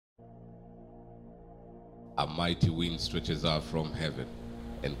A mighty wind stretches out from heaven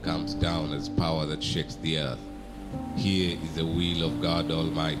and comes down as power that shakes the earth. Here is the will of God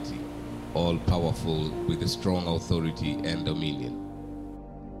Almighty, all-powerful with a strong authority and dominion.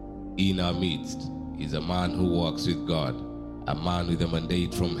 In our midst is a man who walks with God, a man with a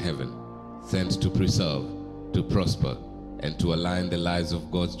mandate from heaven, sent to preserve, to prosper, and to align the lives of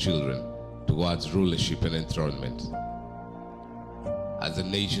God's children towards rulership and enthronement. As a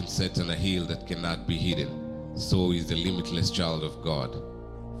nation set on a hill that cannot be hidden, so is the limitless child of God.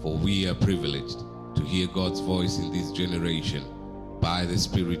 For we are privileged to hear God's voice in this generation by the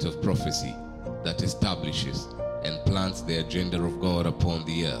spirit of prophecy that establishes and plants the agenda of God upon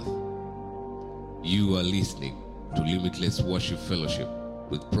the earth. You are listening to Limitless Worship Fellowship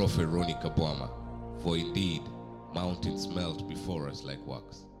with Prophet Ronie Kabwama, for indeed mountains melt before us like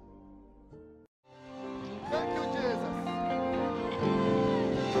wax. Thank you, Jesus.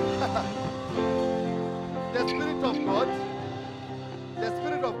 The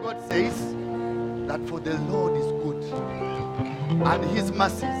Spirit of God says that for the Lord is good and his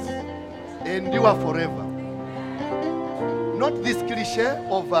mercies endure forever. Not this cliche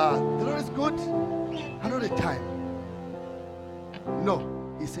of the Lord is good another time. No,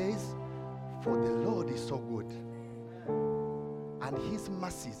 he says, for the Lord is so good and his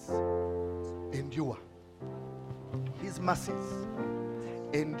mercies endure. His mercies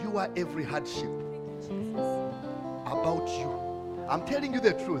endure every hardship about you. I'm telling you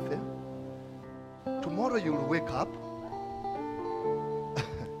the truth. Tomorrow you'll wake up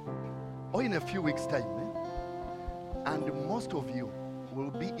or in a few weeks' time, and most of you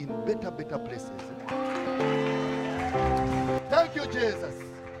will be in better places. Thank you, Jesus.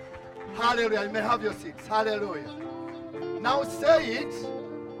 Hallelujah. You may have your seats. Hallelujah. Now say it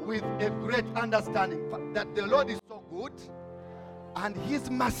with a great understanding that the Lord is so good and his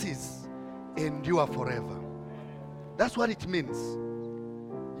mercies endure forever. That's what it means.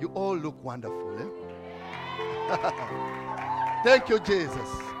 You all look wonderful. Thank you, Jesus.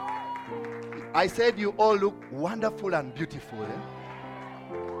 I said you all look wonderful and beautiful.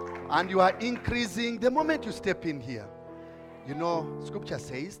 And you are increasing the moment you step in here. You know, scripture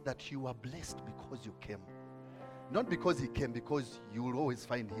says that you are blessed because you came. Not because he came, because you will always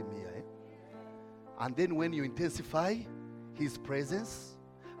find him here. And then when you intensify his presence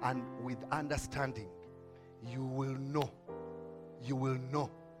and with understanding, you will know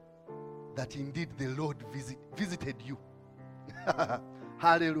that indeed the Lord visited you.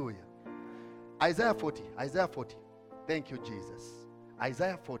 Hallelujah. Isaiah 40. Thank you, Jesus.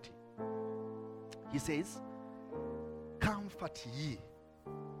 Isaiah 40. He says, comfort ye.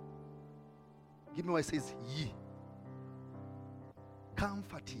 Give me what it says, ye.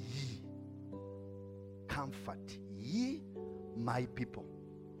 Comfort ye. Comfort ye, my people,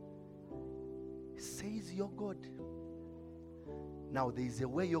 says your God. Now there is a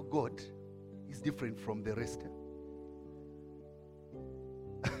way your God is different from the rest.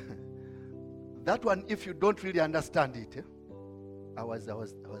 That one, if you don't really understand it, I was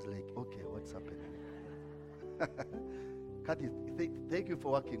like, okay, what's happening? Kathy, thank you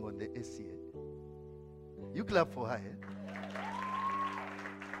for working on the ACA. You clap for her.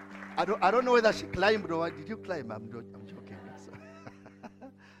 I don't know whether she climbed or did you climb? I'm joking.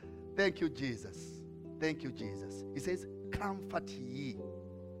 Thank you, Jesus. Thank you, Jesus. He says, comfort ye,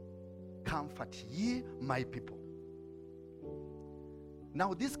 my people.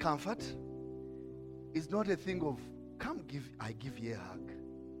 Now, this comfort is not a thing of I give you a hug.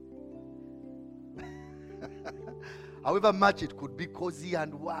 However much it could be cozy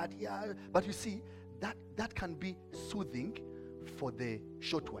and what, yeah. But you see, that can be soothing for the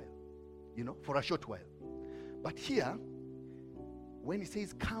short while. For a short while. But here, when he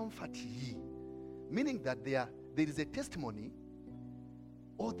says comfort ye, meaning that there is a testimony,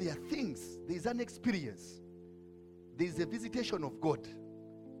 or there are things, there is an experience, there is a visitation of God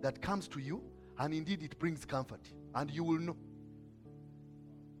that comes to you, and indeed it brings comfort, and you will know.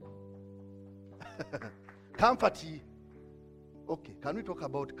 Comfort ye. Okay, can we talk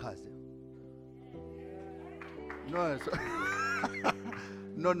about cars? No,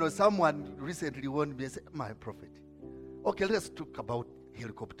 No, someone recently warned me and said, my prophet. Okay, let's talk about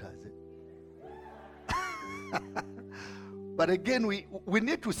helicopters. But again, we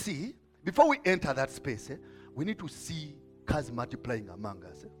need to see, before we enter that space, we need to see cars multiplying among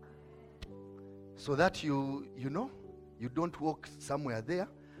us. So that you don't walk somewhere there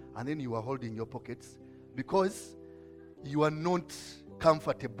and then you are holding your pockets because you are not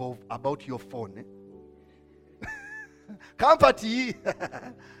comfortable about your phone. Comfort ye.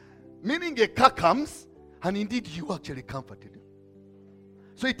 Meaning a car comes and indeed you actually comforted.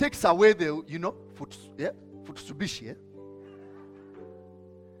 So he takes away the, Futsubishi. Yeah?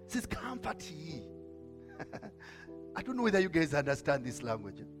 Says, comfort ye. I don't know whether you guys understand this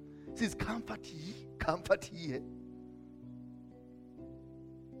language. It says, comfort ye.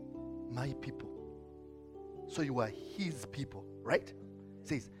 My people. So you are his people, right? It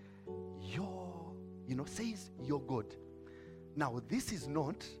says, says your God. Now, this is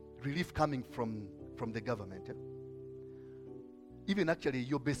not relief coming from the government. Even actually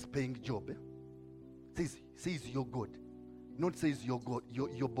your best paying job. Says your God. Not says your God,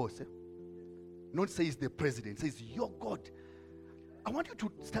 your boss. Not says the president. Says your God. I want you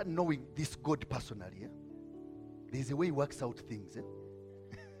to start knowing this God personally. There's a way he works out things.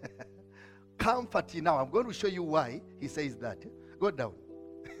 Comfort ye. Now, I'm going to show you why he says that. Go down.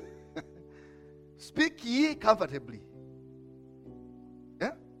 Speak ye comfortably.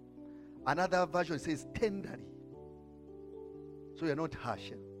 Yeah? Another version says tenderly. So you're not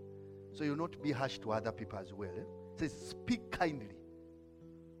harsh. So you'll not be harsh to other people as well. It says speak kindly.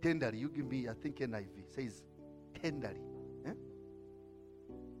 Tenderly. You give me, I think NIV. It says tenderly. Yeah?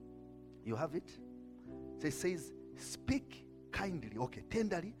 You have it? So it says speak kindly. Okay,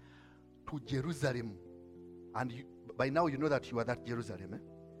 tenderly to Jerusalem. And by now you know that you are that Jerusalem.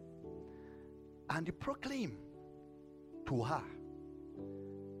 And proclaim to her.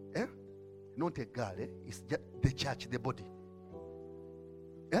 Not a girl. It's just the church, the body.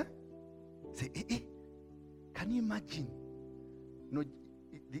 Say, can you imagine?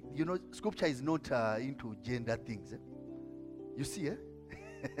 Scripture is not into gender things. You see,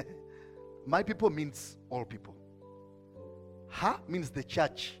 my people means all people. Her means the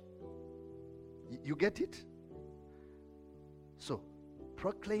church. You get it? So,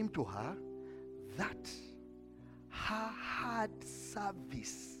 proclaim to her that her hard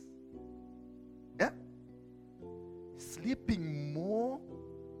service, sleeping more,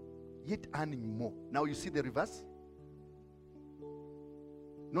 yet earning more. Now you see the reverse?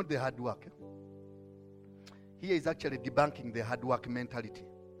 Not the hard work. Here is actually debunking the hard work mentality.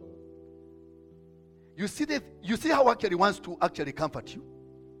 You see how actually wants to actually comfort you?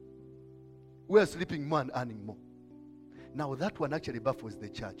 We are sleeping more and earning more. Now that one actually baffles the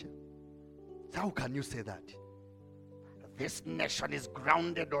church. So how can you say that? This nation is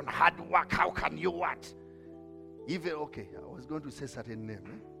grounded on hard work. How can you what? Even, okay, I was going to say certain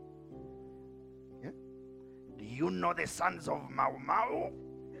name. Yeah? Do you know the sons of Mau Mau?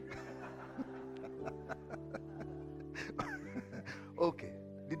 Okay.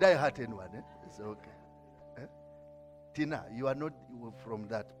 Did I hurt anyone? It's okay. Tina, you are not from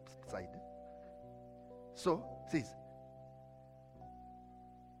that side. So, says,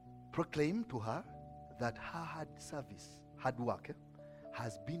 proclaim to her that her hard work,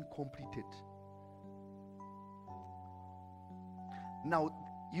 has been completed. Now,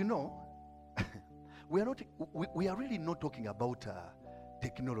 we are really not talking about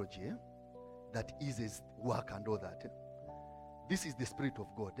technology that eases work and all that. This is the Spirit of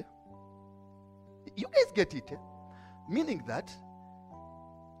God. You guys get it? Meaning that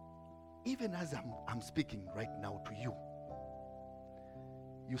even as I'm speaking right now to you,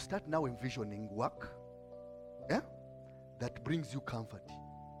 you start now envisioning work that brings you comfort.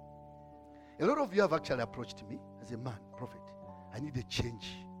 A lot of you have actually approached me as a man, prophet. I need a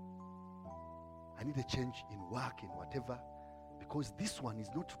change. I need a change in work, in whatever, because this one is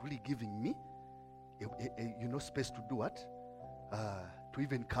not really giving me a space to do what? To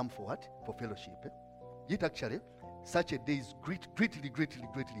even come for what? For fellowship. Yet actually, such a day is greatly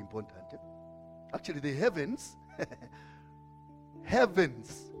important. Actually, the heavens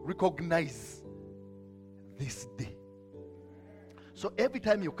recognize this day. So every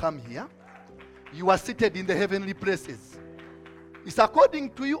time you come here, you are seated in the heavenly places. It's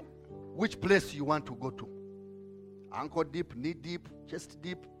according to you which place you want to go to. Ankle deep, knee deep, chest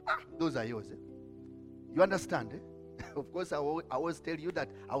deep. Those are yours. You understand? Of course, I always tell you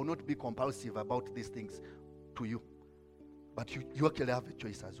that I will not be compulsive about these things to you. But you actually have a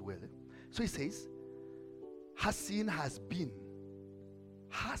choice as well. So he says, her sin has been.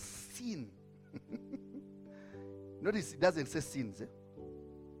 Her sin. Notice it doesn't say sins.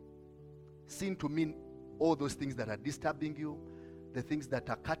 Sin to mean all those things that are disturbing you, the things that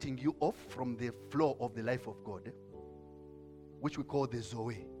are cutting you off from the flow of the life of God, which we call the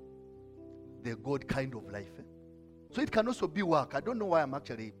Zoe, the God kind of life. So it can also be work. I don't know why I'm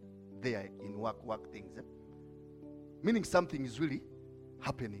actually there in work things. Meaning something is really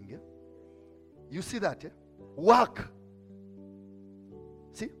happening. You see that? Work.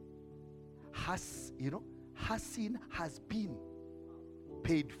 See? Her sin has been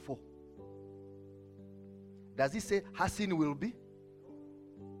paid for. Does it say her sin will be?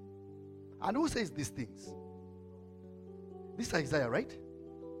 And who says these things? This is Isaiah, right?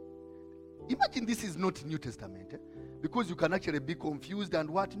 Imagine this is not New Testament. Because you can actually be confused and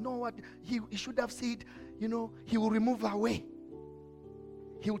what? No, what? He should have said, he will remove away.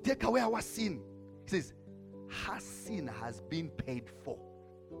 He will take away our sin. He says, her sin has been paid for.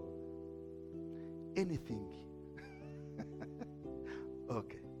 Anything.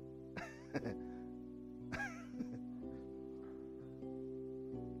 Okay.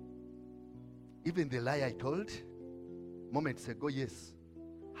 Even the lie I told moments ago, yes,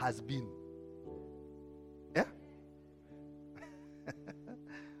 has been. Yeah?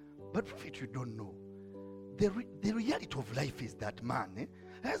 But prophet, you don't know. The reality of life is that, man.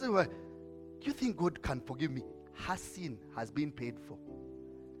 That's why, do you think God can forgive me? Her sin has been paid for.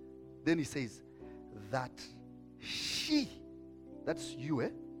 Then he says that she, that's you,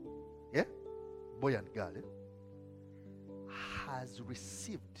 yeah, boy and girl, has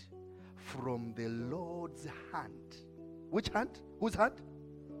received from the Lord's hand. Which hand? Whose hand?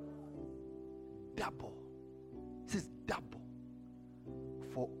 Double. It says double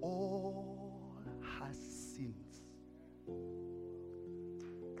for all her sins.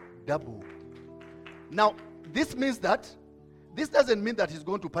 Double. Now, this means that, this doesn't mean that he's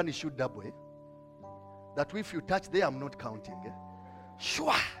going to punish you double. That if you touch there, I'm not counting.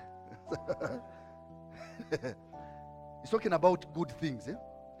 Sure. He's talking about good things.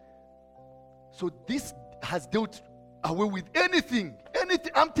 So this has dealt away with anything.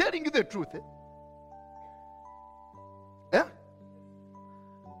 Anything. I'm telling you the truth. Yeah?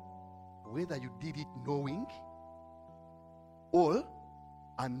 Whether you did it knowing or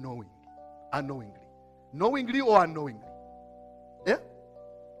unknowingly. Knowingly or unknowingly. Yeah?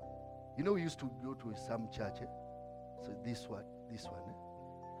 We used to go to some church. So this one.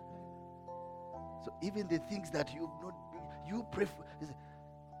 So even the things that you pray for,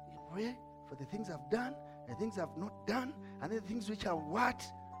 you pray for the things I've done, the things I've not done, and the things which are what?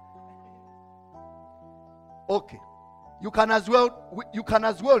 Okay. You can as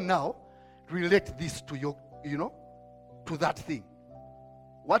well now relate this to your, to that thing.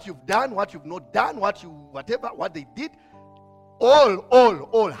 What you've done, what you've not done, what they did,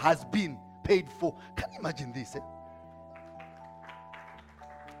 all has been paid for. Can you imagine this?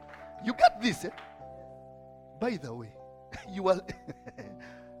 You get this? By the way, you will.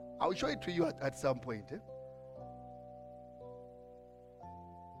 I'll show it to you at some point.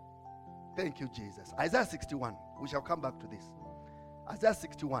 Thank you, Jesus. Isaiah 61. We shall come back to this. Isaiah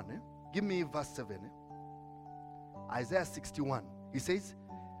 61. Give me verse 7. Isaiah 61. He says,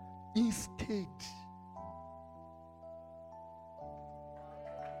 instead.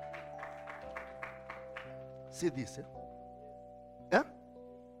 See this. Yeah?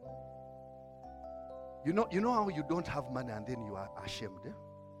 You know how you don't have money and then you are ashamed.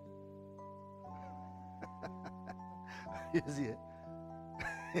 You see?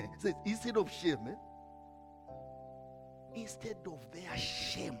 It says, instead of shame, instead of their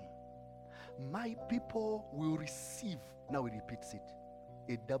shame, my people will receive, now he repeats it,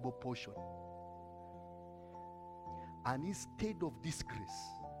 a double portion. And instead of disgrace,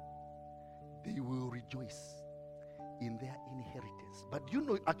 they will rejoice in their inheritance. But do you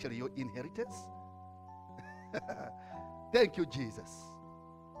know actually your inheritance? Thank you, Jesus.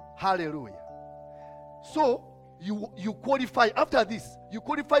 Hallelujah. So, you qualify, after this, you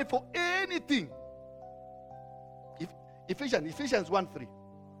qualify for anything. Ephesians 1:3.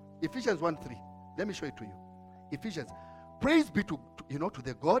 Ephesians 1:3. Let me show it to you. Ephesians. Praise be to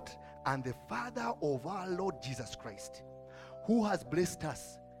the God and the Father of our Lord Jesus Christ, who has blessed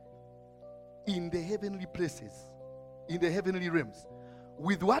us in the heavenly places, in the heavenly realms.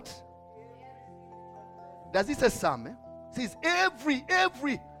 With what? Does it say some? It says every.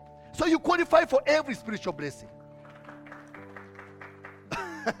 So you qualify for every spiritual blessing.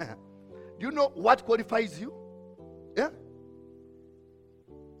 Do you know what qualifies you? Yeah?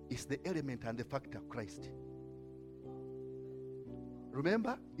 It's the element and the factor of Christ.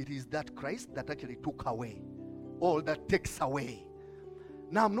 Remember, it is that Christ that actually took away, all that takes away.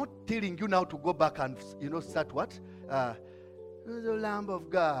 Now, I'm not telling you now to go back and, start what? The Lamb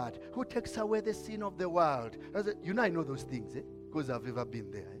of God who takes away the sin of the world. I know those things, because I've ever been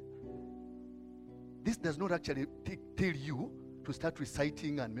there. This does not actually tell you to start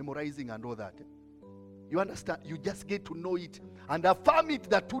reciting and memorizing and all that. You understand? You just get to know it and affirm it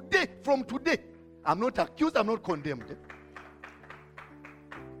that today, from today, I'm not accused, I'm not condemned.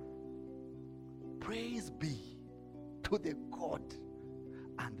 Praise be to the God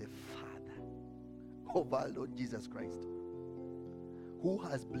and the Father of our Lord Jesus Christ, who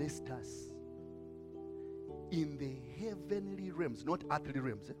has blessed us in the heavenly realms, not earthly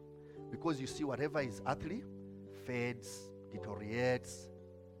realms, Because you see, whatever is earthly fades, deteriorates,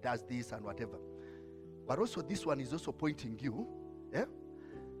 does this and whatever. But also this one is also pointing you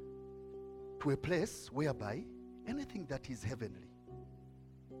to a place whereby anything that is heavenly,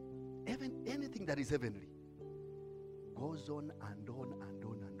 anything that is heavenly goes on and on and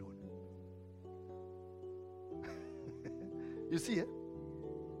on and on. You see,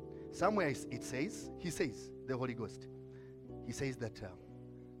 somewhere it says, he says, the Holy Ghost, he says that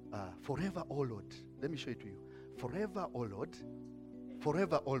forever, O Lord, let me show it to you. Forever, O Lord,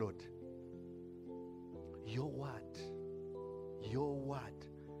 your word.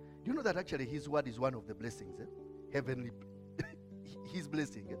 Do you know that actually his word is one of the blessings, heavenly, his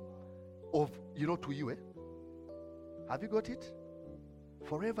blessing of, to you, Have you got it?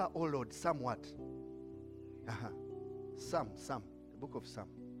 Forever, O Lord, Psalm what? Psalm, the book of Psalm.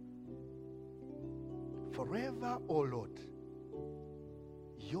 Forever, O Lord,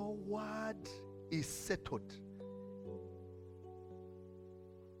 your word is settled.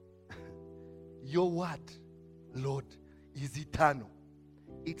 Your word, Lord, is eternal.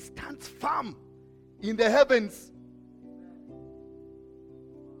 It stands firm in the heavens.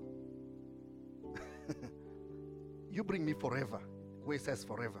 You bring me forever. Where it says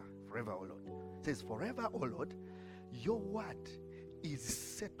forever, forever, O Lord. It says forever, O Lord, your word is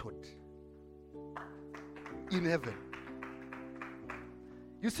settled in heaven.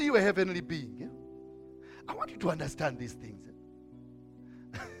 You see, you're a heavenly being. I want you to understand these things.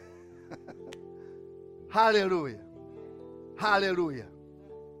 Hallelujah. Hallelujah.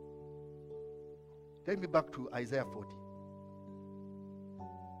 Take me back to Isaiah 40.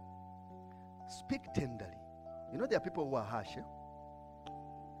 Speak tenderly. You know there are people who are harsh.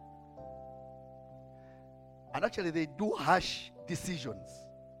 And actually they do harsh decisions.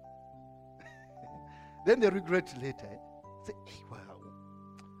 Then they regret later. Say, hey, wow.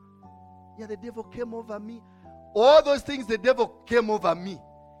 Yeah, the devil came over me. All those things, the devil came over me.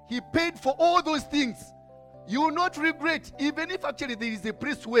 He paid for all those things. You will not regret, even if actually there is a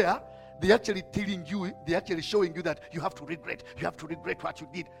place where they're actually telling you, they're actually showing you that you have to regret what you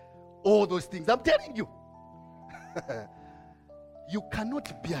did. All those things. I'm telling you. You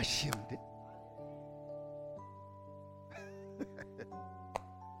cannot be ashamed.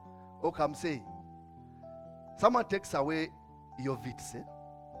 Okay, I'm saying, someone takes away your vits,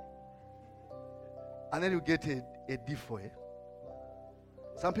 and then you get a D4.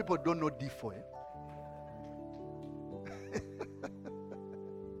 Some people don't know D4.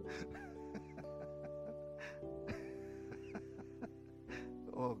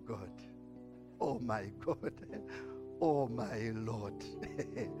 Oh God. Oh my God. Oh my Lord.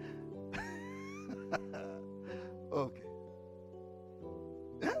 Okay.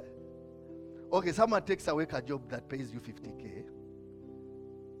 Okay, someone takes away a job that pays you 50K.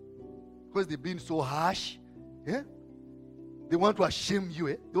 Because they've been so harsh. Yeah? They want to shame you.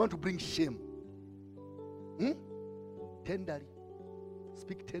 They want to bring shame. Tenderly.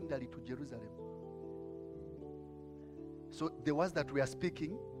 Speak tenderly to Jerusalem. So the words that we are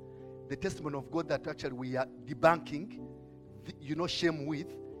speaking, the testimony of God that actually we are debunking, shame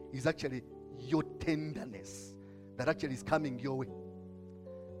with, is actually your tenderness that actually is coming your way.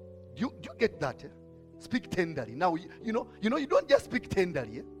 Do you get that? Speak tenderly. Now, you don't just speak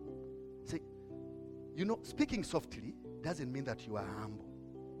tenderly. Say, speaking softly doesn't mean that you are humble.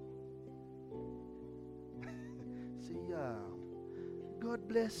 Say, God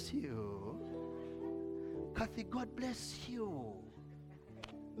bless you. Kathy, God bless you.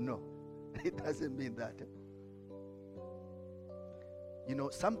 No, it doesn't mean that.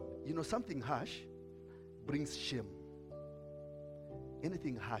 Something harsh brings shame.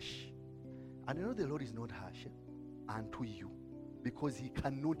 Anything harsh. And the Lord is not harsh unto you because he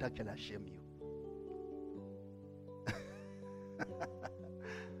cannot actually shame you.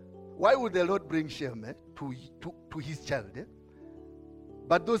 Why would the Lord bring shame to his child?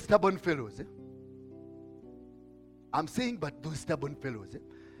 But those stubborn fellows. I'm saying, but those stubborn fellows.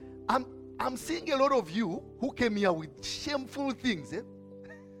 I'm seeing a lot of you who came here with shameful things.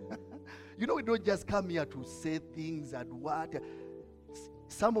 We don't just come here to say things and what.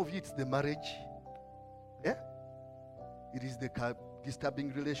 Some of you, it's the marriage. It is the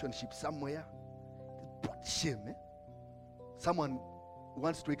disturbing relationship somewhere. Put shame. Someone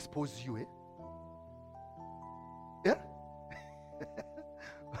wants to expose you. Yeah?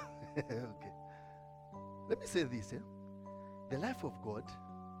 Okay. Let me say this. The life of God,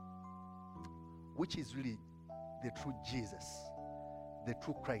 which is really the true Jesus, the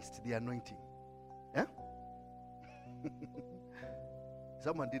true Christ, the anointing.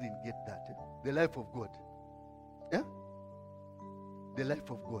 Someone didn't get that. The life of God. The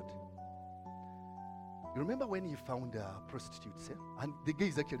life of God. You remember when he found prostitutes, and the guy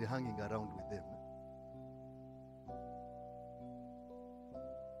is actually hanging around with them.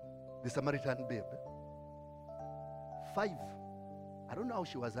 The Samaritan babe. 5. I don't know how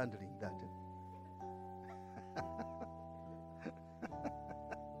she was handling that.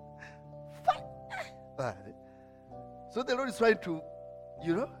 So the Lord is trying to,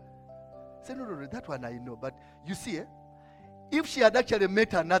 say, no, that one I know. But you see, if she had actually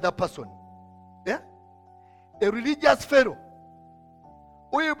met another person, a religious fellow,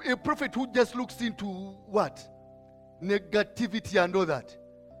 or a prophet who just looks into what? Negativity and all that.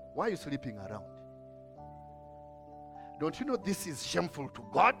 Why are you sleeping around? Don't you know this is shameful to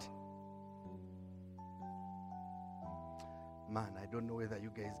God? Man, I don't know whether you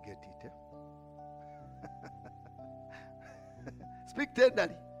guys get it. Speak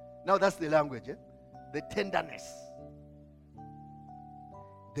tenderly. Now that's the language. The tenderness.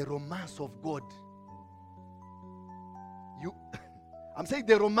 The romance of God. I'm saying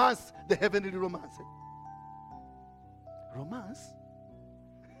the romance, the heavenly romance. Romance?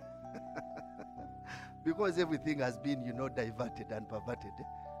 Because everything has been, diverted and perverted.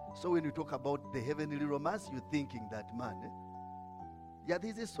 So when you talk about the heavenly romance, you're thinking that, man,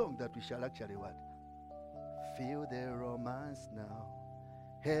 there's a song that we shall actually what? Feel the romance now.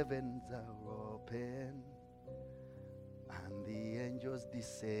 Heavens are open. And the angels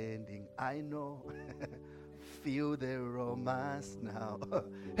descending. I know. Feel the romance now.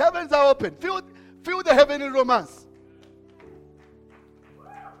 Heavens are open. Feel the heavenly romance.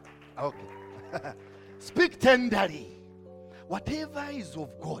 Okay. Speak tenderly. Whatever is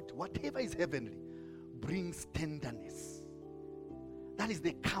of God, whatever is heavenly, brings tenderness. That is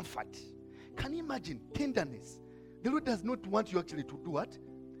the comfort. Can you imagine tenderness? The Lord does not want you actually to do what?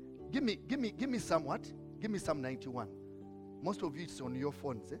 Give me some what? Give me Psalm 91. Most of you it's on your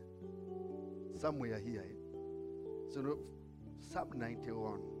phones, somewhere here. So no, Psalm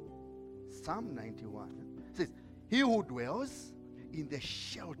 91. Psalm 91 says, he who dwells in the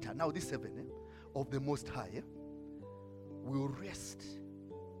shelter, now this 7, of the Most High, will rest.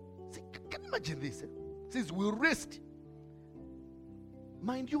 See, can you imagine this? It says, will rest.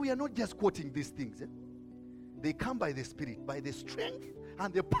 Mind you, we are not just quoting these things. They come by the Spirit, by the strength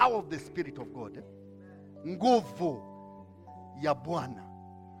and the power of the Spirit of God. Nguvu ya Bwana.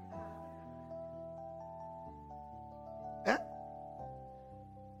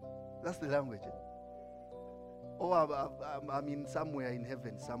 That's the language. Oh, I'm in somewhere in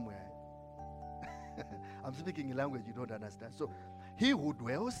heaven, somewhere. I'm speaking a language you don't understand. So, he who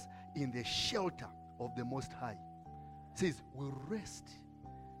dwells in the shelter of the Most High says, will rest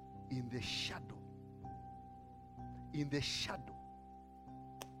in the shadow. In the shadow.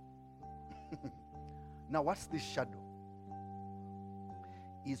 Now, what's this shadow?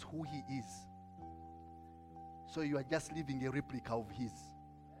 Is who he is. So you are just living a replica of his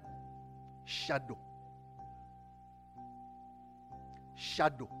shadow.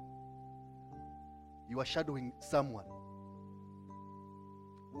 Shadow. You are shadowing someone.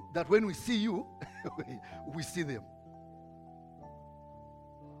 That when we see you, we see them.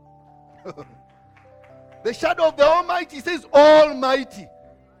 The shadow of the Almighty says Almighty,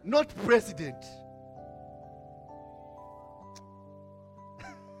 not President.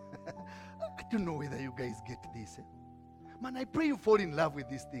 I don't know whether you guys get this. Man, I pray you fall in love with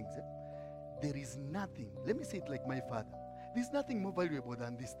these things. There is nothing, let me say it like my father, there's nothing more valuable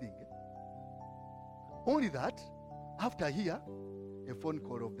than this thing. Only that, after here, a phone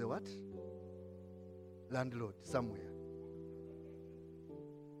call of the what? Landlord, somewhere.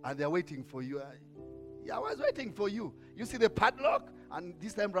 And they're waiting for you. I was waiting for you. You see the padlock? And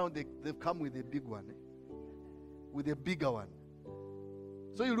this time round, they've come with a big one. With a bigger one.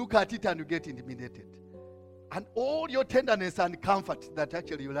 So you look at it and you get intimidated. And all your tenderness and comfort that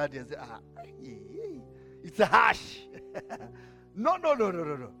actually you'll add, it's a harsh. No.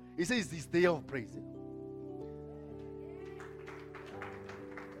 He says it's the year of praise.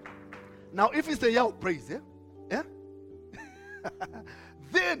 Now, if it's the year of praise,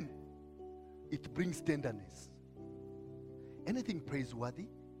 then it brings tenderness. Anything praiseworthy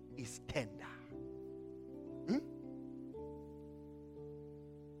is tender.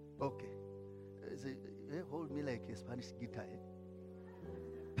 Okay. Hold me like a Spanish guitar.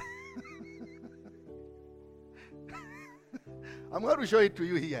 I'm going to show it to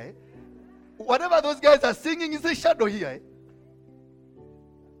you here. Whatever those guys are singing is a shadow here.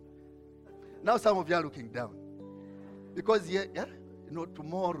 Now some of you are looking down. Because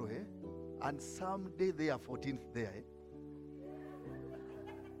tomorrow, and someday they are 14th there.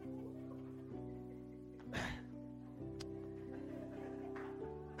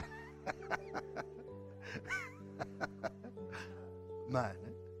 Man.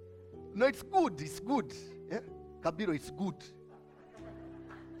 No, it's good. It's good. Yeah? Kabiro, it's good.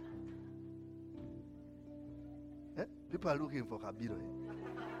 Yeah? People are looking for Kabiro.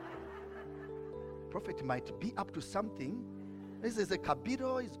 Prophet might be up to something. This is a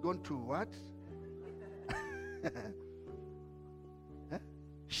Kabiro is going to what?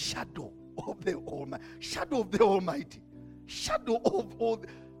 Shadow of the Almighty. Shadow of the Almighty. Shadow of all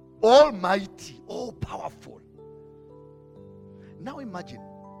Almighty, all powerful. Now imagine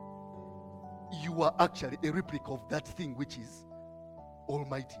you are actually a replica of that thing which is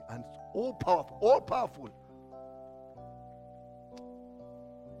Almighty and all powerful, all powerful.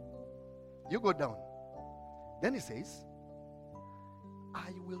 You go down. Then he says,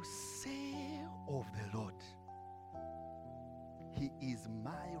 I will say of the Lord, He is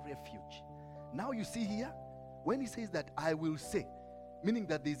my refuge. Now you see here, when he says that I will say, meaning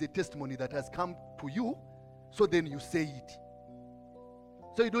that there is a testimony that has come to you, so then you say it.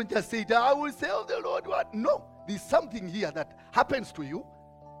 So you don't just say it, I will say of the Lord what? No, there's something here that happens to you,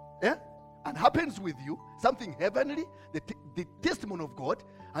 and happens with you, something heavenly, the testimony of God,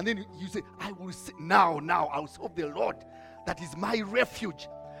 and then you say, I will say, now I will say of the Lord, that is my refuge.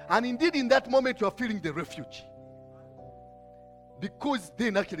 And indeed in that moment you are feeling the refuge. Because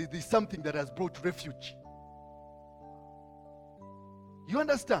then actually there's something that has brought refuge. You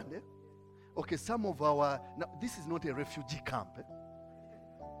understand? Okay, some of our, now this is not a refugee camp.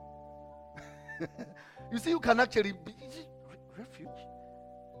 You see, you can actually be, refuge?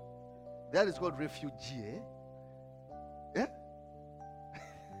 That is called refugee. Yeah?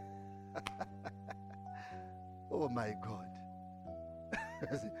 Oh my God.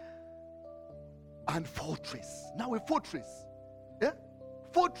 And fortress. Now a fortress. Yeah?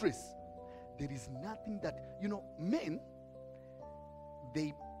 Fortress. There is nothing that, men,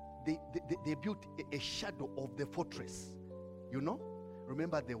 they built a shadow of the fortress.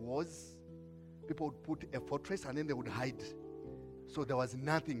 Remember there was, people would put a fortress and then they would hide. So there was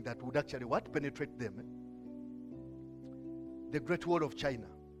nothing that would actually penetrate them. The Great Wall of China.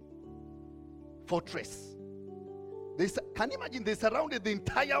 Fortress. Can you imagine they surrounded the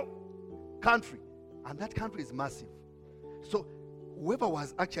entire country, and that country is massive. So whoever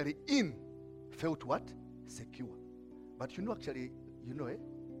was actually in felt what? Secure. But actually,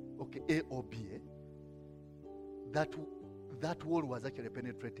 okay, A or B, that wall was actually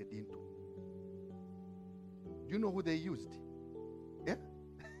penetrated into. Do you know who they used? Yeah?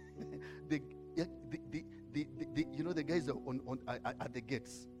 the guys at the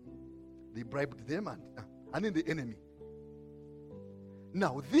gates. They bribed them and then the enemy.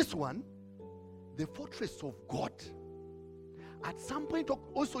 Now this one, the fortress of God. At some point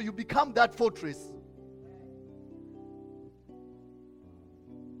also you become that fortress.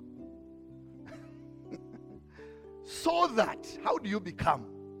 So that, how do you become?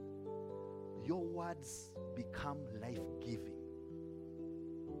 Your words become life-giving.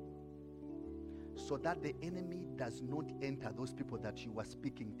 So that the enemy does not enter those people that you are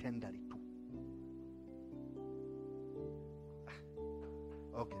speaking tenderly to.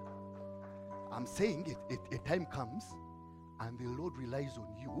 Okay. I'm saying a time comes and the Lord relies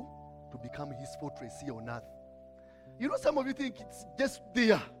on you to become his fortress here on earth. Some of you think it's just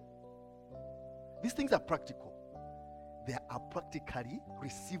there. These things are practical. They are practically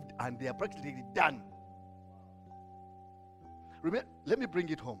received and they are practically done. Remember, let me bring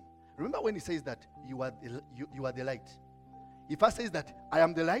it home. Remember when he says that you are the light. He first says that I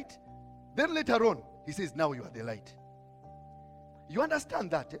am the light. Then later on, he says now you are the light. You understand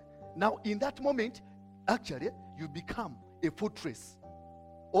that? Now in that moment, actually, you become a fortress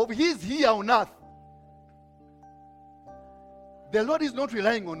of his here on earth. The Lord is not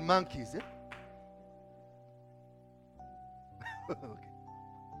relying on monkeys. Okay.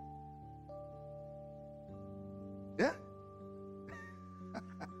 Yeah?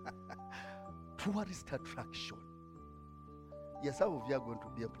 Tourist attraction. Yes, some of you are going to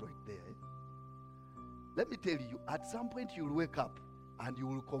be employed there. Let me tell you, at some point you'll wake up and you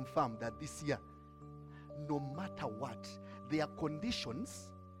will confirm that this year, no matter what, there are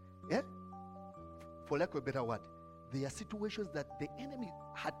conditions, for lack of a better word, there are situations that the enemy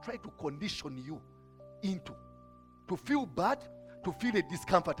had tried to condition you into. To feel bad, to feel a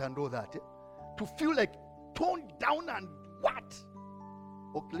discomfort and all that. To feel like toned down and what?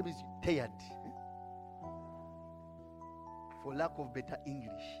 Okay, let me see, tired. For lack of better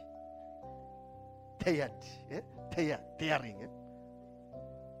English. Tired. Tearing.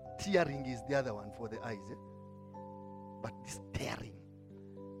 Tearing is the other one for the eyes. But this tearing.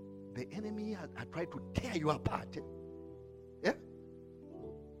 The enemy had tried to tear you apart.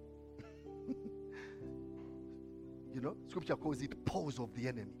 Scripture calls it pause of the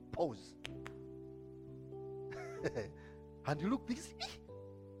enemy. Pause. And you look, this,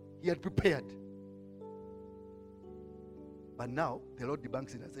 he had prepared. But now, the Lord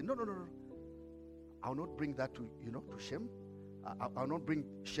debunks it and says, no. I'll not bring that to shame. I'll not bring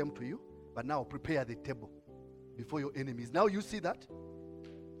shame to you. But now prepare the table before your enemies. Now you see that?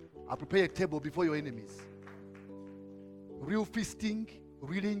 I'll prepare a table before your enemies. Real feasting,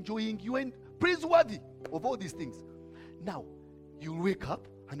 really enjoying. You ain't praiseworthy of all these things. Now, you'll wake up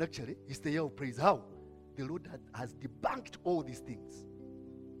and actually, it's the year of praise. How? The Lord has debunked all these things.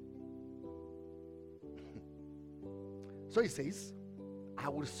 So he says, I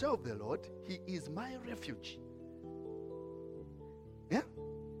will serve the Lord. He is my refuge. Yeah?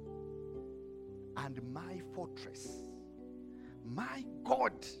 And my fortress. My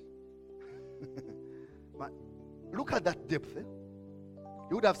God. Look at that depth.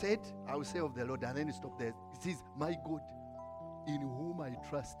 You would have said, I will serve the Lord, and then you stop there. It says, my God, in whom I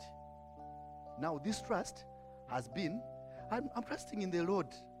trust. Now, this trust has been, I'm trusting in the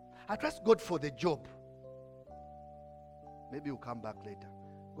Lord. I trust God for the job. Maybe you'll come back later.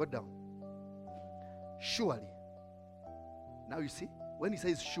 Go down. Surely. Now you see, when he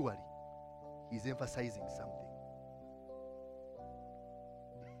says surely, he's emphasizing something.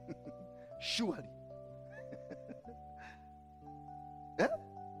 Surely. Yeah?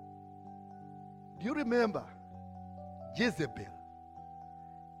 Do you remember Jezebel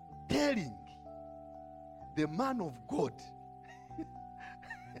telling the man of God,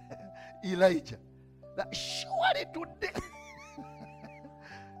 Elijah, that surely today,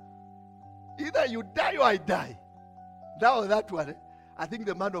 either you die or I die. Now that one, I think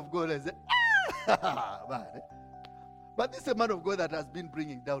the man of God has said, man. But this is a man of God that has been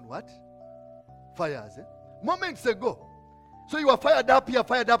bringing down what? Fires. Moments ago. So you are fired up here,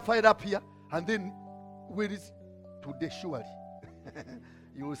 and then where is today? Surely.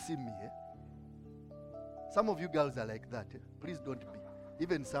 You will see me. Some of you girls are like that. Please don't be.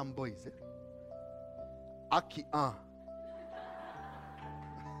 Even some boys. Aki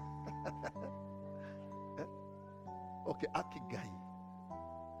Okay, Aki guy.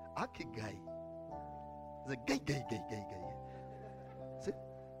 The guy. See?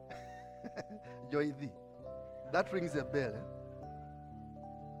 Joy thee. That rings a bell.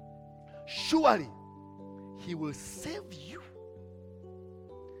 Surely he will save you.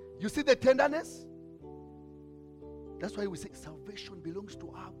 You see the tenderness? That's why we say salvation belongs to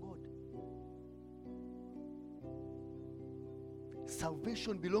our God.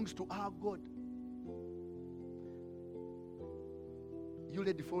 Salvation belongs to our God. You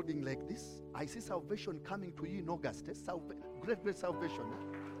lady folding like this. I see salvation coming to you in August. Great salvation.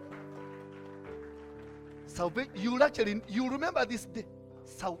 You'll remember this day.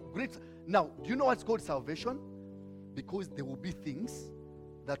 Great. Now, do you know what's called salvation? Because there will be things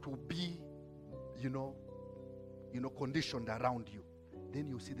that will be, conditioned around you. Then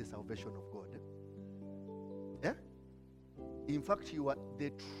you see the salvation of God. Yeah? In fact, you are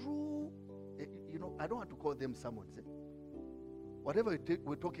the true, I don't want to call them sermons. Whatever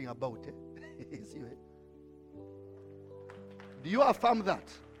we're talking about, is you. Do you affirm that?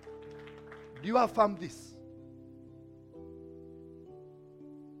 Do you affirm this?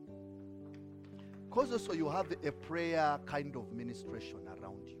 Because also you have a prayer kind of ministration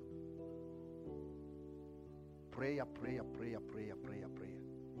around you. Prayer.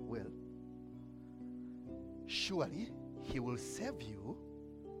 Well, surely he will save you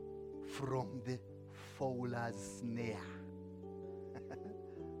from the fowler's snare.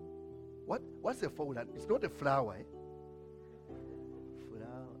 What's a fowler? It's not a flower.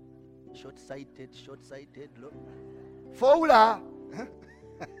 Flower. Short-sighted. Look. Fowler.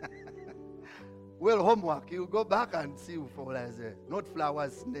 Well, homework. You go back and see fowlers. Not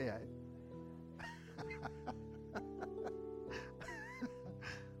flowers, snare.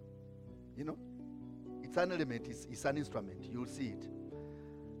 It's an element. It's an instrument. You'll see it.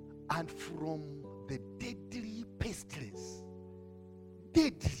 And from the deadly pestilence.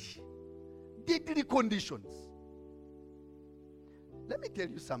 Deadly conditions. Let me tell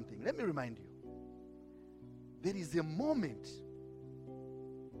you something. Let me remind you. There is a moment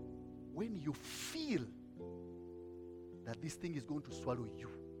when you feel that this thing is going to swallow you.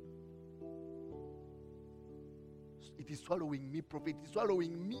 It is swallowing me, prophet. It is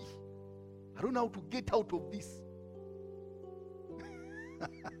swallowing me. I don't know how to get out of this.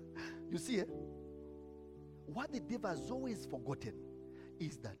 You see, what the devil has always forgotten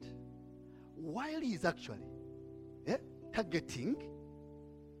is that while he is actually targeting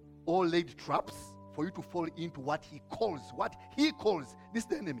or laid traps for you to fall into what he calls, this is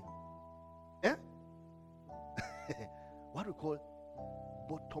the enemy. what we call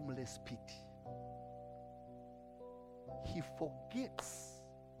bottomless pit. He forgets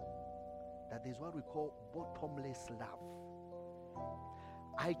that there's what we call bottomless love.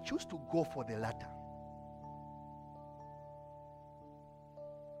 I choose to go for the latter.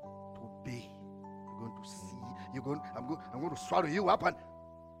 Today, you're going to see. I'm going to swallow you up, and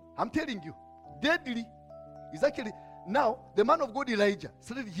I'm telling you, deadly is actually now the man of God Elijah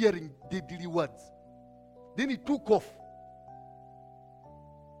started hearing deadly words. Then he took off.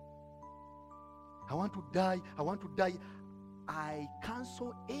 I want to die. I want to die. I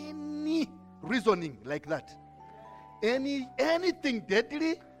cancel any reasoning like that. Anything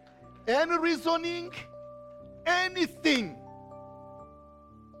deadly, any reasoning, anything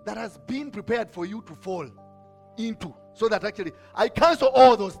that has been prepared for you to fall into. So that actually, I cancel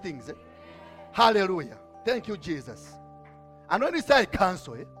all those things. Hallelujah. Thank you, Jesus. And when you say I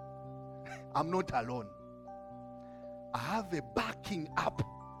cancel, I'm not alone. I have a backing up,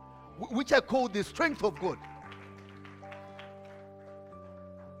 which I call the strength of God.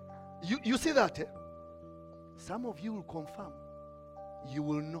 You see that? Some of you will confirm. You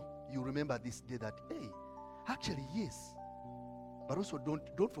will know. You remember this day that, hey, actually, yes. But also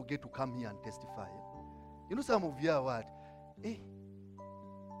don't forget to come here and testify. You know, some of you are what? Hey,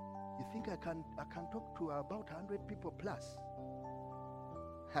 you think I can talk to about 100 people plus?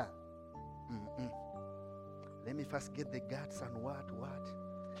 Huh. Let me first get the guts and what?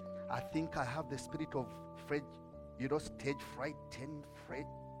 I think I have the spirit of stage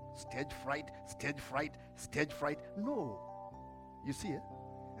fright, stage fright. No. You see,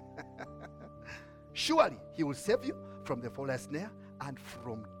 surely he will save you from the faller's snare and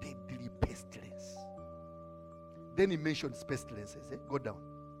from deadly pestilence. Then he mentions pestilences. Go down.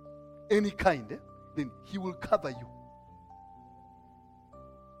 Any kind. Then he will cover you.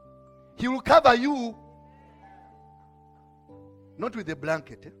 He will cover you. Not with a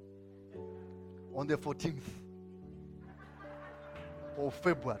blanket. On the 14th of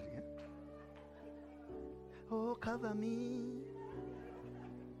February. Oh, cover me.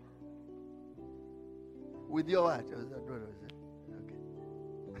 With your what? Okay.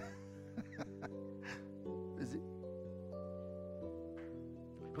 Is it?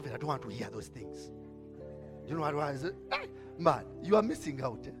 Prophet, I don't want to hear those things. You know what is it? Man, you are missing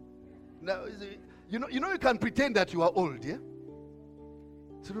out. Now, you know you can pretend that you are old, yeah?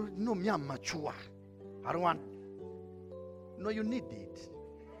 So, no, me, I'm mature. I don't want. No, you need it.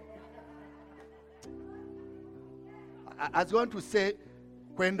 I was going to say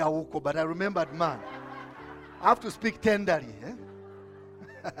kwenda huko, but I remembered, man, I have to speak tenderly.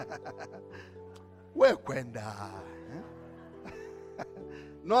 Where kwenda?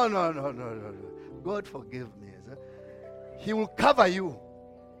 No. God forgive me. He will cover you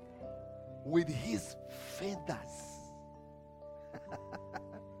with his feathers.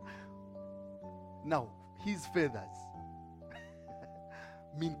 Now, his feathers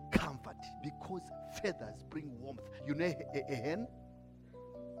mean comfort, because feathers bring warmth. You know a hen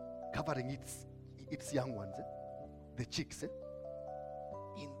covering its young ones, the chicks,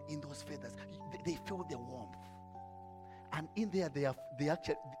 in those feathers, they feel the warmth, and in there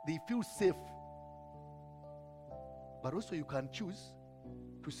they feel safe. But also you can choose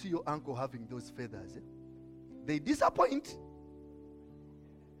to see your uncle having those feathers. They disappoint,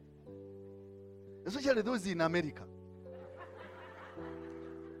 especially those in America.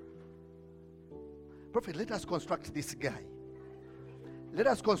 Prophet, let us construct this guy. Let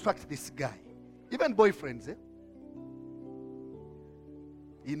us construct this guy. Even boyfriends,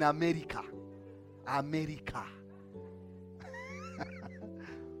 in America.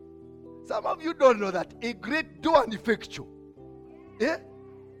 Some of you don't know that a great door and effectual.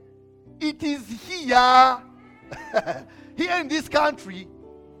 It is here. Here in this country.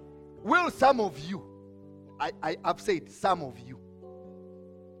 Will some of you, I have said some of you.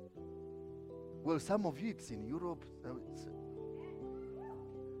 Well, some of you, it's in Europe.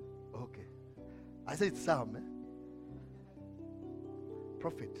 Okay. I said some.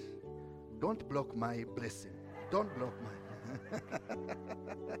 Prophet, don't block my blessing. Don't block my...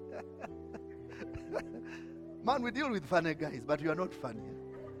 Man, we deal with funny guys, but you are not funny.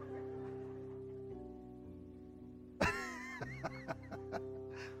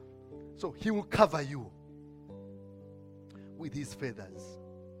 So he will cover you with his feathers.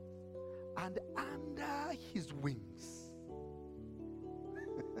 And under his wings.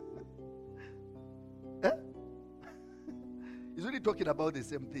 He's really talking about the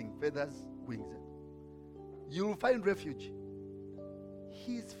same thing. Feathers, wings. You will find refuge.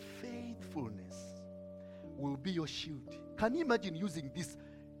 His faithfulness will be your shield. Can you imagine using this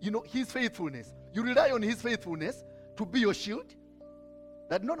his faithfulness. You rely on his faithfulness to be your shield.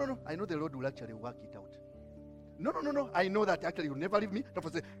 That no, I know the Lord will actually work it out. No, I know that actually you'll never leave me.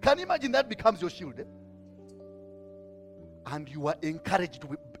 Can you imagine that becomes your shield? And you are encouraged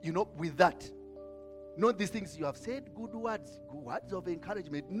with that. Not these things you have said, good words of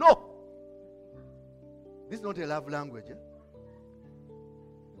encouragement. No. This is not a love language.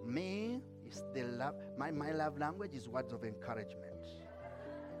 Me is the love. My love language is words of encouragement.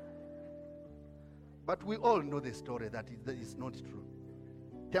 But we all know the story that is not true.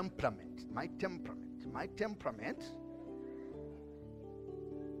 Temperament. My temperament.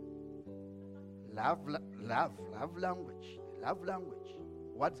 Love language. Love language.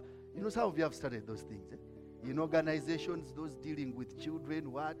 Words. Some of you have studied those things. In organizations, those dealing with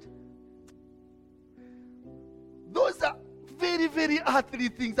children, what? Those are very, very earthly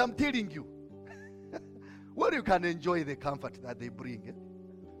things, I'm telling you. Well, you can enjoy the comfort that they bring.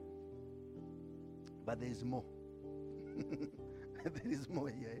 But there is more. There is more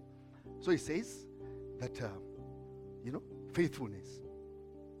here. So he says that, faithfulness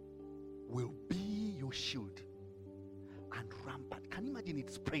will be your shield and rampart. Can you imagine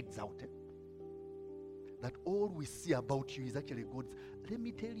it spreads out? That all we see about you is actually God's. Let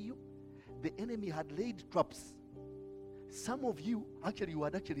me tell you, the enemy had laid traps. Some of you, actually, you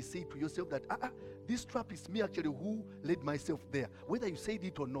had actually said to yourself that, this trap is me actually who led myself there. Whether you said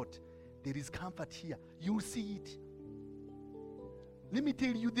it or not, there is comfort here. You'll see it. Let me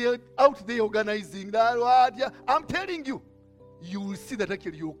tell you, they're out there organizing that. What? Yeah. I'm telling you, you will see that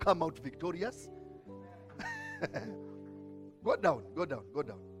actually you will come out victorious. Go down.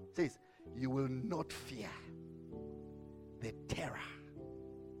 It says, you will not fear the terror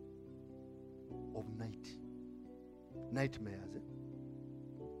of nightmares,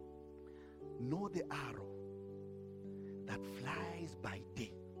 nor the arrow that flies by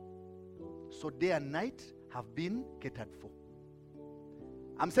day. So day and night have been catered for.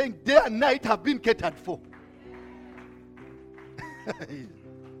 I'm saying day and night have been catered for.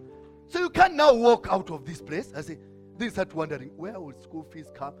 So you can now walk out of this place and say, they start wondering, where will school fees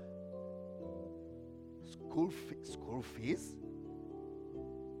come? School fees?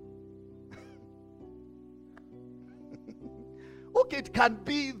 Okay, it can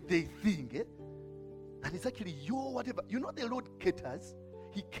be the thing that is actually your whatever. The Lord caters.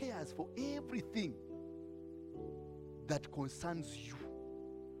 He cares for everything that concerns you,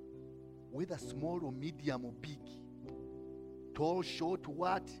 whether small or medium or big, tall, short,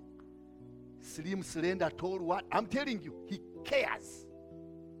 what, slim, slender, tall, what. I'm telling you, he cares.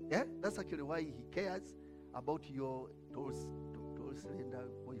 Yeah, that's actually why he cares about your tall, slender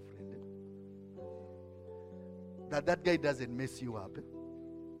boyfriend. That guy doesn't mess you up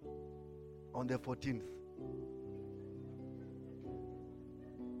on the 14th.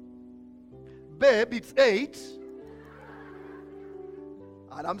 Babe, it's 8.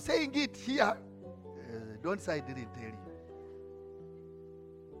 And I'm saying it here. Don't say I didn't tell you.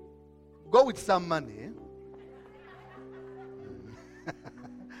 Go with some money.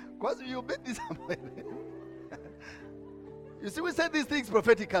 Because you bet this somewhere. You see, we say these things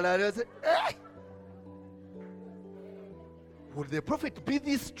prophetically. And I say, hey! Would the prophet be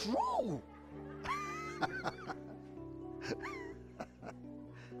this true?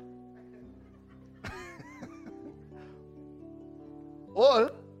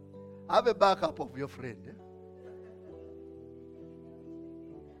 Or have a backup of your friend.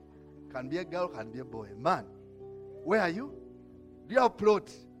 Can be a girl, can be a boy. Man, where are you? Do you have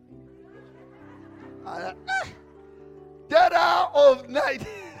plot? Terror of night.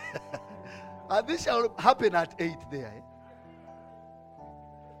 And this shall happen at 8 there.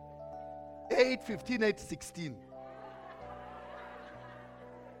 8:15, 8:16.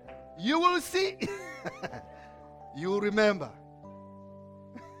 You will see. You will remember.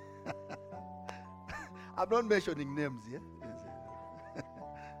 I'm not mentioning names here.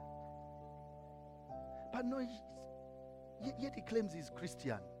 But no, yet he claims he's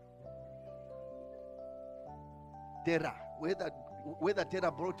Christian. Terror. Whether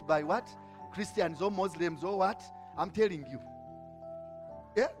terror brought by what? Christians or Muslims or what? I'm telling you.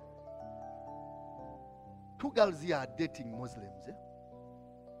 Yeah? 2 girls here are dating Muslims.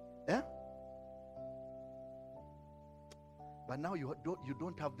 Yeah? But now you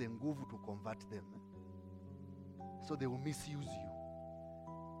don't have the nguvu to convert them. So they will misuse you.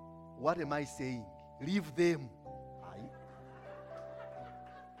 What am I saying? Leave them.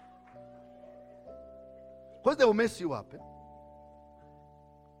 Because they will mess you up.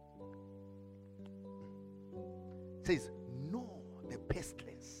 It says, no, the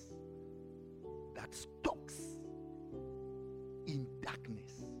pestilence that stalks in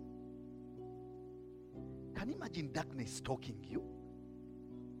darkness. Can you imagine darkness stalking you?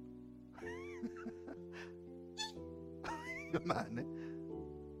 Man,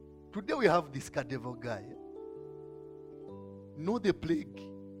 today we have this devil guy. Know the plague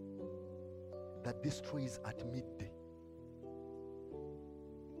that destroys at midday.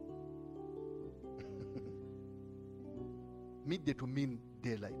 Midday to mean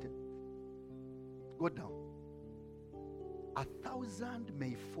daylight. Go down. 1,000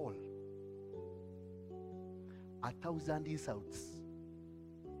 may fall. 1,000 insults.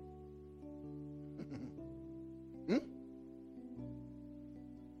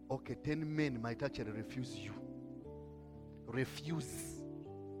 Okay, 10 men might actually refuse you. Refuse.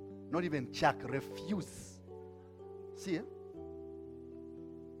 Not even check, refuse. See, eh?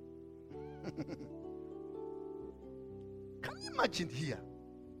 Can you imagine here?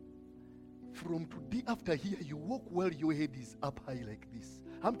 From today after here, you walk while your head is up high like this.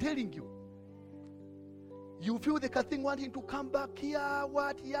 I'm telling you. You feel the thing wanting to come back here,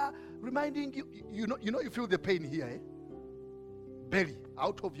 what here, reminding you, you know, you feel the pain here, eh? Belly,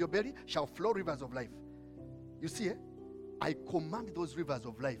 out of your belly shall flow rivers of life. You see, eh? I command those rivers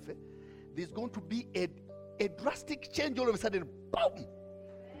of life. Eh? There's going to be a drastic change all of a sudden. Boom!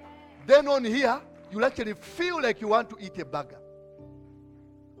 Then on here, you'll actually feel like you want to eat a burger.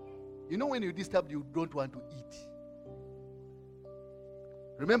 You know when you're disturbed, you don't want to eat.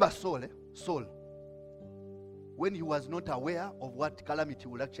 Remember Saul, eh? Saul. When he was not aware of what calamity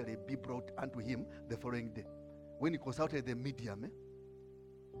will actually be brought unto him the following day. When he consulted the medium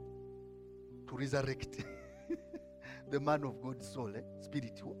to resurrect the man of God, Saul,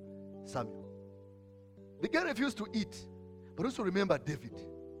 spiritual, Samuel. The guy refused to eat. But also remember David.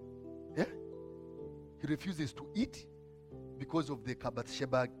 Yeah? He refuses to eat because of the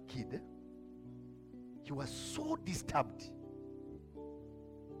Bathsheba kid. He was so disturbed.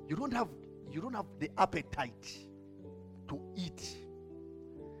 You don't have the appetite to eat.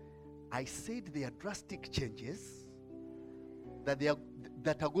 I said there are drastic changes that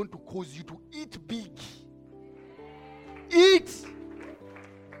are going to cause you to eat big. Eat.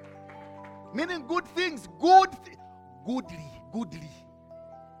 Meaning good things, goodly.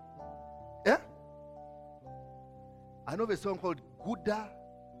 Yeah? I know a song called Gooder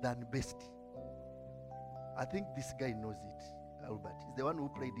Than Best. I think this guy knows it, Albert. He's the one who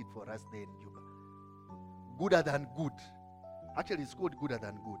played it for us there in Juba. Gooder than good. Actually, it's called Gooder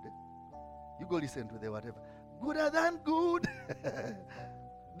Than Good. You go listen to the whatever. Gooder than good.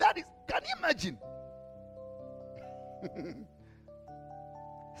 That is, can you imagine?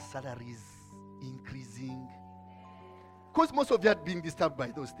 Salaries increasing. Because most of you are being disturbed by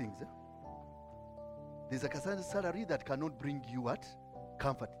those things. Eh? There's a salary that cannot bring you what?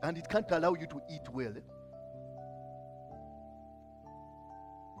 Comfort. And it can't allow you to eat well.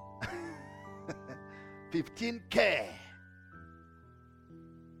 Eh? 15K.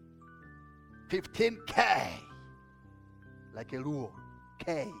 15K. Like a Luo.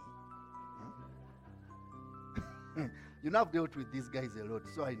 K. You know, I've dealt with these guys a lot,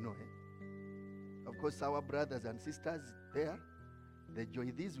 so I know. Eh? Of course, our brothers and sisters there, they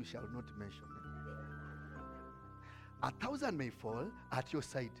enjoy these we shall not mention. 1,000 may fall at your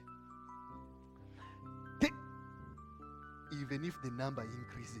side. Even if the number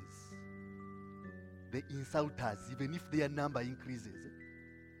increases. The insulters, even if their number increases.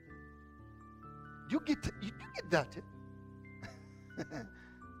 You get that? Eh?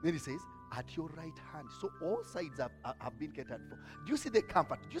 Then he says, at your right hand. So all sides have been catered for. Do you see the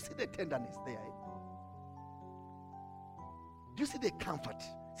comfort? Do you see the tenderness there? Eh? Do you see the comfort?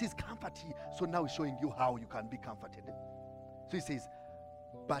 It says comfort here. So now he's showing you how you can be comforted. Eh? So he says,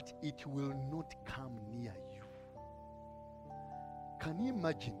 but it will not come near you. Can you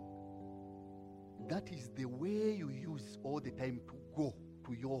imagine? That is the way you use all the time to go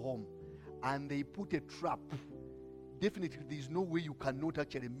to your home. And they put a trap. Definitely there is no way you cannot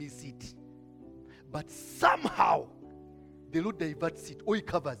actually miss it. But somehow, the Lord diverts it or he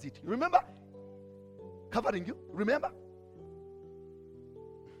covers it. You remember? Covering you? Remember?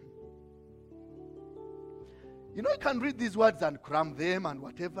 You know, you can read these words and cram them and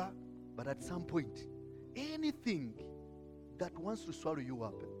whatever. But at some point, anything that wants to swallow you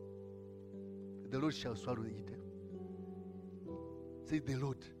up, the Lord shall swallow it. Say the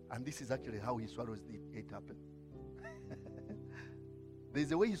Lord. And this is actually how he swallows it up.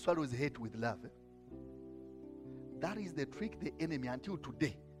 There's a way he swallows hate with love. That is the trick the enemy, until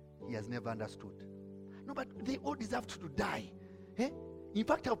today, he has never understood. No, but they all deserve to die. Eh? In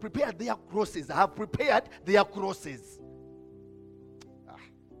fact, I've prepared their crosses. I have prepared their crosses.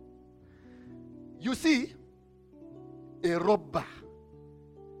 You see, a robber,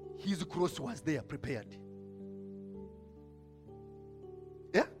 his cross was there prepared.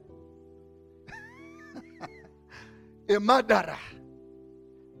 a murderer.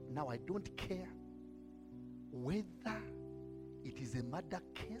 Now I don't care whether it is a murder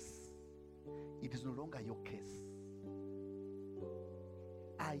case. It is no longer your case.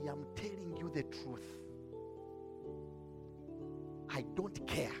 I am telling you the truth. I don't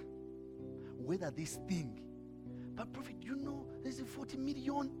care whether this thing, but prophet, you know, there's a 40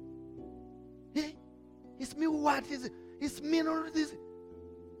 million. Hey, it's me what is it? It's me all this.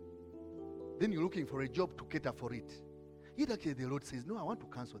 Then you're looking for a job to cater for it. Yet actually the Lord says, no, I want to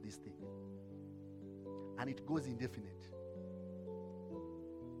cancel this thing. And it goes indefinite.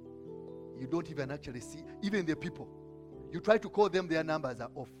 You don't even actually see, even the people. You try to call them, their numbers are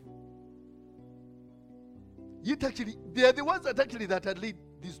off. Yet actually, they are the ones that actually that had laid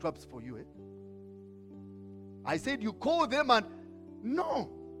these traps for you. I said you call them and, no.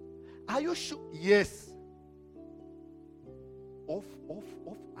 Are you sure? Yes. Off,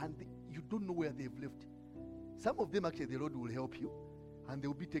 and you don't know where they've left. Some of them actually the Lord will help you, and they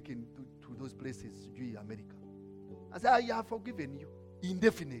will be taken to those places, in America. I say, I have forgiven you.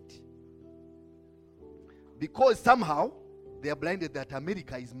 Indefinite. Because somehow they are blinded that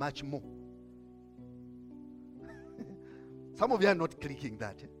America is much more. Some of you are not clicking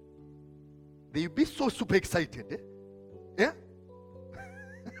that. They'll be so super excited. Yeah?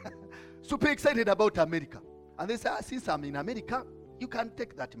 Super excited about America. And they say, since I'm in America, you can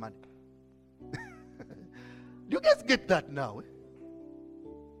take that money. You guys get that now?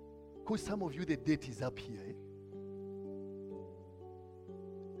 Because some of you, the date is up here.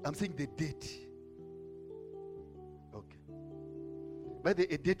 I'm saying the date. Okay. By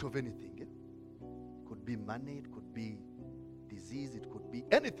a date of anything. It could be money, it could be disease, it could be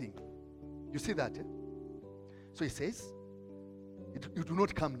anything. You see that? So he says, it will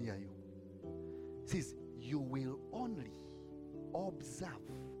not come near you. He says, you will only observe.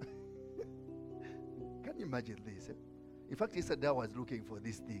 Can you imagine this? In fact, yesterday I was looking for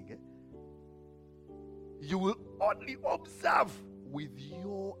this thing. You will only observe with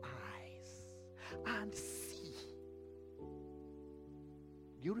your eyes and see.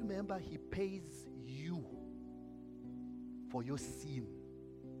 Do you remember he pays you for your sin?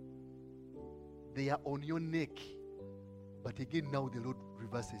 They are on your neck. But again, now the Lord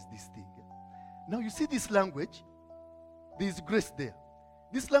reverses this thing. Now you see this language, there is grace there.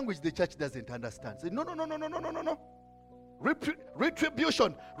 This language the church doesn't understand. Say, no.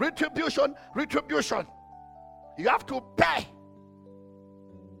 Retribution. You have to pay.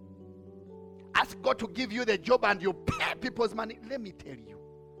 Ask God to give you the job and you pay people's money. Let me tell you,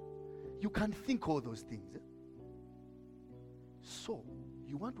 you can think all those things. So,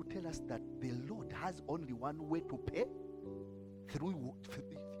 you want to tell us that the Lord has only one way to pay? Through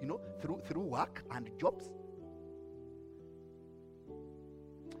work and jobs?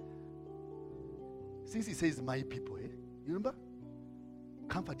 Since he says my people, you remember?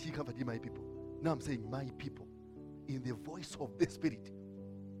 Comfort ye, my people. Now I'm saying my people. In the voice of the Spirit.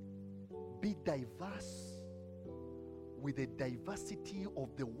 Be diverse with the diversity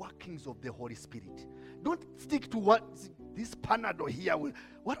of the workings of the Holy Spirit. Don't stick to what this Panadol here will.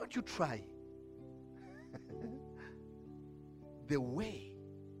 Why don't you try? The way,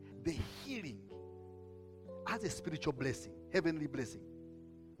 the healing as a spiritual blessing, heavenly blessing.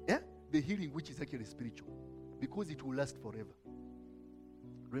 Yeah? The healing which is actually spiritual. Because it will last forever.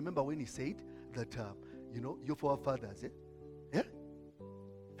 Remember when he said that, you forefathers, yeah?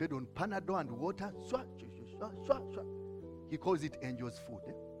 Fed on Panadol and water. He calls it angels'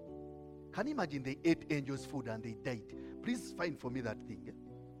 food. Can you imagine they ate angels' food and they died? Please find for me that thing.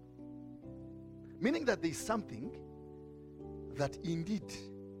 Meaning that there is something that indeed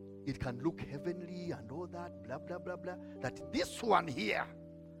it can look heavenly and all that, blah, blah, blah, blah. That this one here,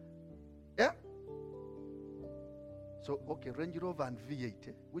 yeah? So, okay, Range Rover and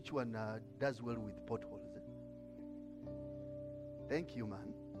V8, which one does well with potholes? Thank you,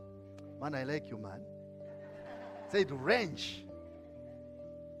 man. Man, I like you, man. Say it, range.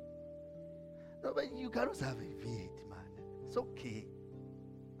 No, but you can also have a V8, man. It's okay.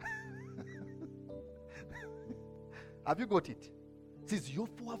 Have you got it? It says, your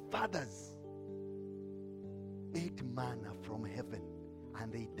forefathers ate manna from heaven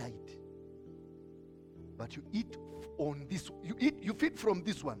and they died. But you eat on this, you feed from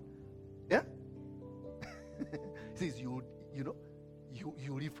this one. Yeah? It says you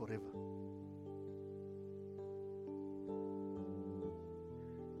live forever.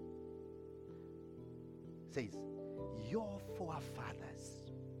 It says, your forefathers.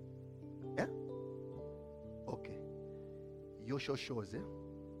 Yeah? Okay. Your shows,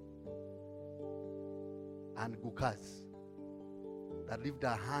 and Gukas that lived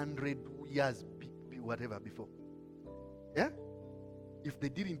 100 years whatever before. Yeah? If they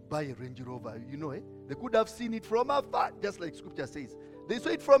didn't buy a Range Rover, they could have seen it from afar, just like scripture says. They saw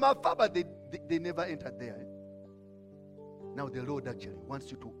it from afar, but they never entered there. Eh? Now the Lord actually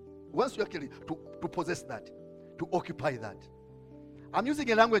wants you to possess that, to occupy that. I'm using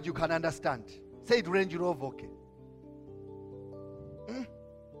a language you can understand. Say it, Range Rover, okay.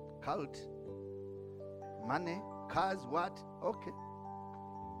 Cult. Money, cars, what? Okay.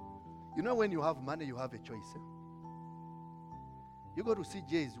 When you have money, you have a choice. Eh? You go to see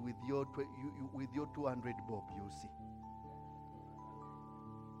Jay's with your 200 bob, you'll see.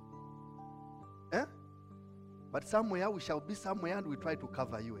 Eh? But somewhere we shall be somewhere and we try to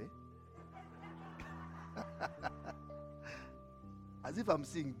cover you. Eh? As if I'm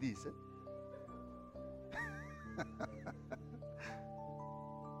seeing this. Eh?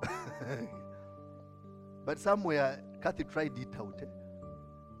 But somewhere Kathy tried it out.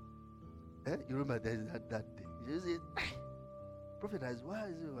 Eh? You remember that day. She said, Prophet has, why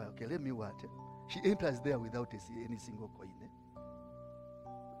is it? Okay, let me what? She enters there without any single coin. Eh?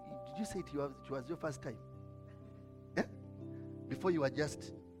 Did you say it was your first time? Eh? Before you were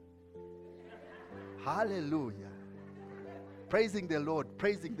just... Hallelujah. Praising the Lord,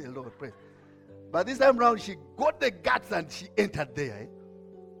 praising the Lord. Praise. But this time around, she got the guts and she entered there. Eh?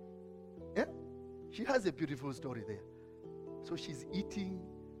 Yeah? She has a beautiful story there. So she's eating.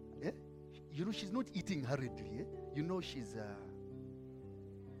 Eh? She's not eating hurriedly. Eh? She's...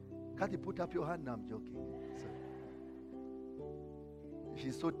 Can't you put up your hand? No, I'm joking. So,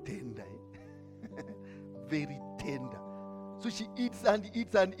 she's so tender. Eh? Very tender. So she eats and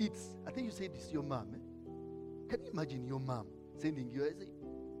eats and eats. I think you said this is your mom. Eh? Can you imagine your mom sending you? It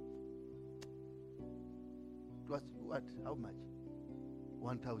was what? How much?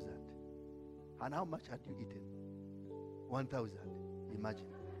 1,000. And how much had you eaten? 1,000. Imagine.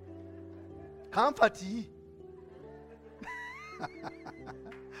 Comfort.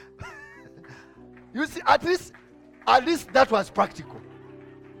 You see, at least that was practical.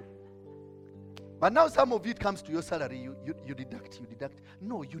 But now some of it comes to your salary, you deduct.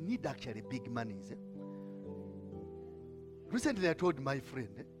 No, you need actually big monies. Eh? Recently I told my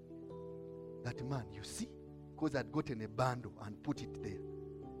friend that, man, you see, because I'd gotten a bundle and put it there.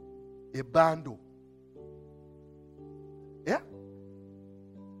 A bundle. Yeah?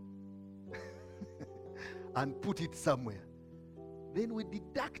 And put it somewhere. Then we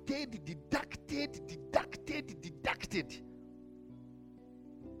deducted.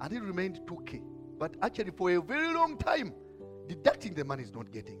 And it remained 2K. But actually for a very long time, deducting the money is not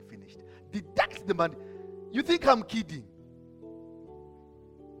getting finished. Deduct the money. You think I'm kidding?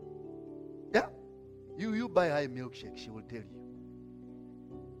 Yeah? You buy her a milkshake, she will tell you.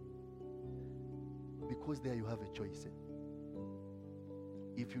 Because there you have a choice. Eh?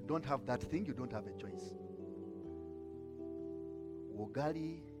 If you don't have that thing, you don't have a choice.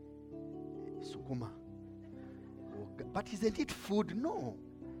 Wogali, sukuma. But isn't it food? No.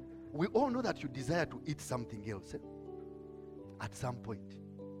 We all know that you desire to eat something else at some point.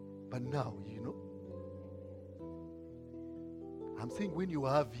 But now, I'm saying when you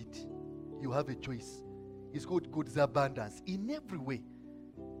have it, you have a choice. It's called God's abundance in every way.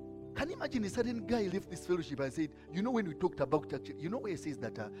 Can you imagine a certain guy left this fellowship and said, when we talked about, where it says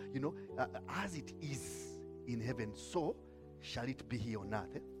that, as it is in heaven, so shall it be here on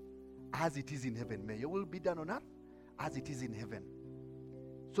earth. Eh? As it is in heaven, may your will be done on earth as it is in heaven.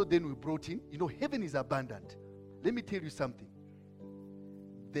 So then we brought in, heaven is abundant. Let me tell you something.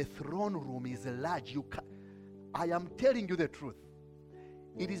 The throne room is large. I am telling you the truth.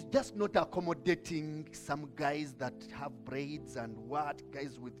 It is just not accommodating some guys that have braids and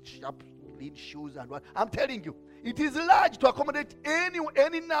guys with sharp clean shoes and what. I'm telling you, it is large to accommodate any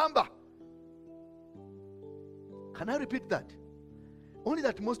number. Can I repeat that? Only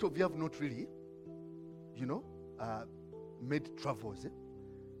that most of you have not really, made travels. Eh?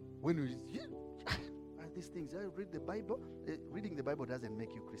 When you these things, read the Bible. Reading the Bible doesn't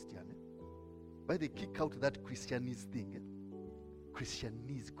make you Christian. Eh? But they kick out that Christianese thing. Eh?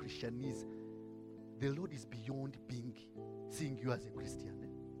 Christianese. The Lord is beyond seeing you as a Christian. Eh?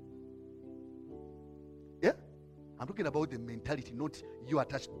 Yeah? I'm talking about the mentality, not you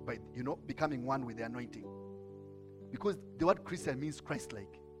attached by, becoming one with the anointing. Because the word Christian means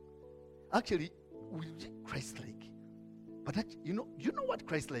Christ-like. Actually, Christ-like. But you know what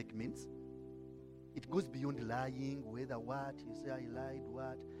Christ-like means? It goes beyond lying, whether what, you say I lied,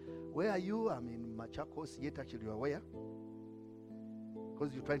 what. Where are you? I'm in Machakos, yet actually you are where?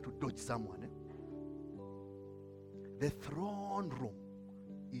 Because you're trying to dodge someone. Eh? The throne room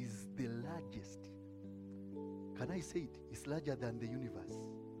is the largest. Can I say it? It's larger than the universe.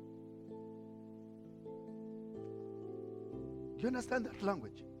 Do you understand that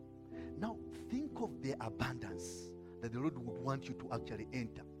language? Now, think of the abundance that the Lord would want you to actually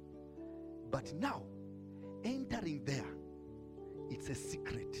enter. But now, entering there, it's a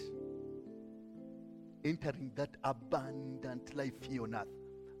secret. Entering that abundant life here on earth,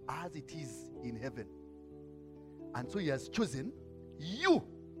 as it is in heaven. And so he has chosen you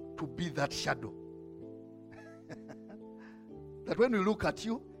to be that shadow. That when we look at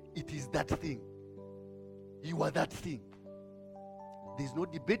you, it is that thing. You are that thing. There's no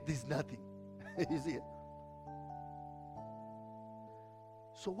debate, there's nothing. You see?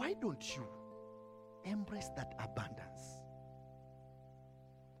 So why don't you embrace that abundance?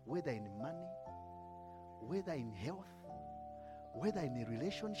 Whether in money, whether in health, whether in a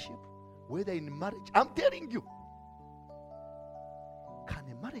relationship, whether in marriage. I'm telling you, can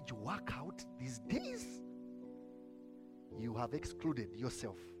a marriage work out these days? You have excluded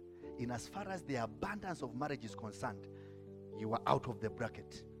yourself. In as far as the abundance of marriage is concerned, you are out of the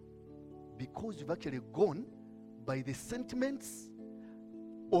bracket. Because you've actually gone by the sentiments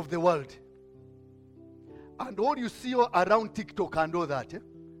of the world. And all you see around TikTok and all that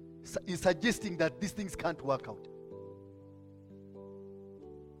is suggesting that these things can't work out.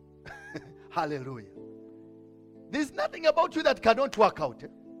 Hallelujah. There's nothing about you that cannot work out.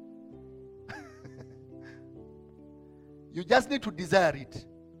 You just need to desire it.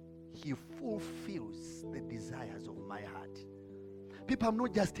 He fulfills the desires of my heart. People, I'm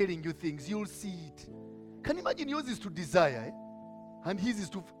not just telling you things. You'll see it. Can you imagine yours is to desire, and his is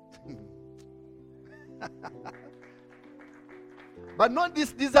to... But not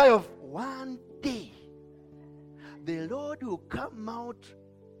this desire of one day the Lord will come out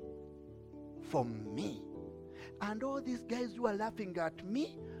from me, and all these guys who are laughing at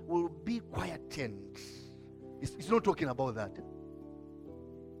me will be quietened. It's not talking about that.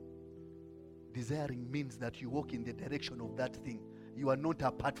 Desiring means that you walk in the direction of that thing. You are not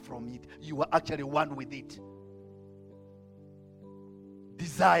apart from it. You are actually one with it.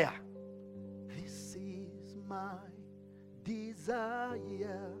 Desire. This is my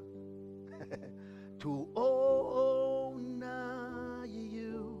desire to honor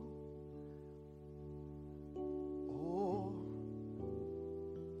you. Oh,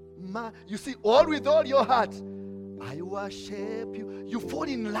 my. You see, all with all your heart, I worship you. You fall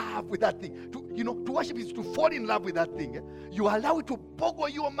in love with that thing. To worship is to fall in love with that thing. You allow it to boggle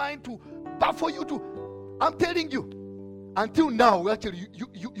your mind, to baffle you, to... I'm telling you, until now, actually,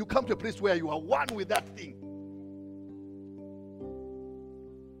 you come to a place where you are one with that thing.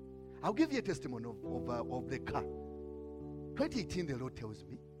 I'll give you a testimony of the car. 2018, the Lord tells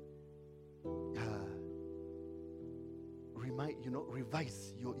me,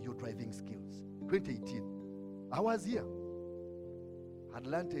 revise your driving skills. 2018. I was here. Had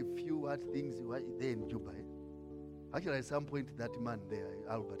learned a few things there in Juba. Actually, at some point, that man there,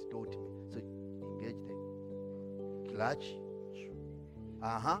 Albert, taught me. So, engage the clutch.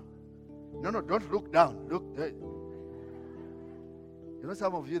 No, don't look down. Look there. You know,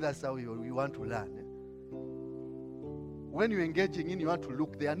 some of you, that's how you want to learn. When you're engaging in, you want to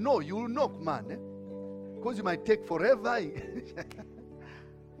look there. No, you will knock, man. Because you might take forever.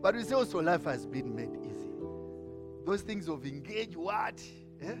 But we say also life has been made easy. Those things of engage, what?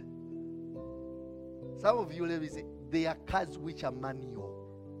 Some of you, let me say, they are cars which are manual,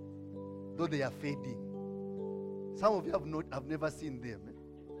 though they are fading. Some of you have never seen them.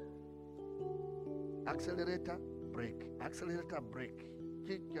 Accelerator, brake. Accelerator, brake.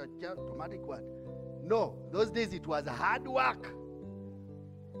 Automatic what? No, those days it was hard work.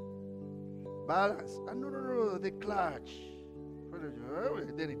 Balance. No, the clutch.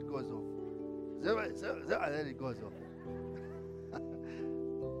 Then it goes off. Then it goes off.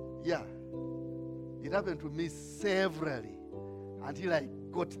 Yeah. It happened to me severally until I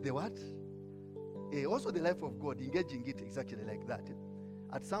got the what? Also the life of God, engaging it exactly like that.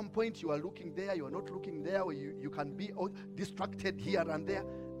 At some point you are looking there, you are not looking there, or you can be distracted here and there.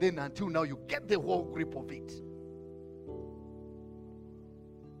 Then until now you get the whole grip of it.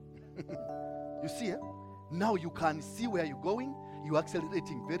 You see, now you can see where you're going. You're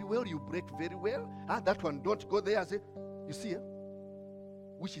accelerating very well. You brake very well. That one, don't go there. You see,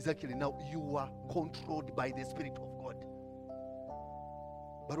 which is actually now you are controlled by the Spirit of God.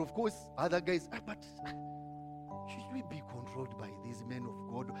 But of course, other guys, but should we be controlled by these men of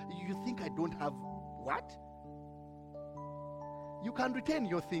God? You think I don't have what? You can retain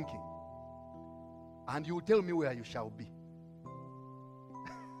your thinking, and you will tell me where you shall be.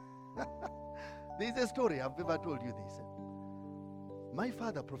 There is a story, I've never told you this. My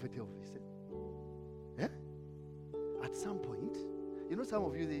father, Prophet Elvis, at some point, some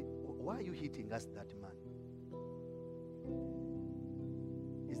of you say, why are you hitting us that man?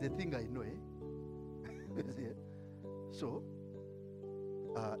 a thing I know, eh? So,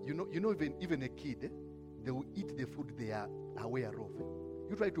 even a kid, they will eat the food they are aware of. Eh?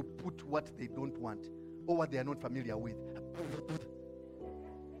 You try to put what they don't want or what they are not familiar with.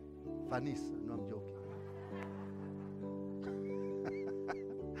 Vanis, no, I'm joking.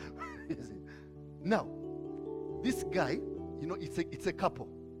 Now, this guy, it's a couple.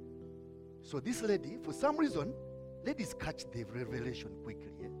 So this lady, for some reason, ladies catch the revelation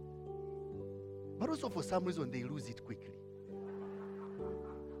quickly. Eh? But also for some reason, they lose it quickly.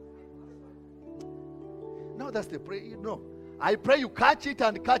 Now that's the prayer. I pray you catch it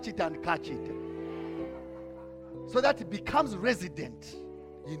and catch it and catch it. So that it becomes resident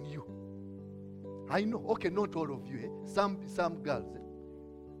in you. I know. Okay, not all of you. Eh? Some girls. Eh?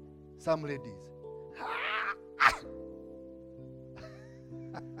 Some ladies.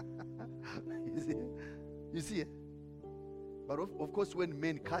 You see? But of course, when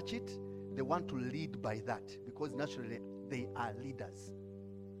men catch it, they want to lead by that because naturally they are leaders.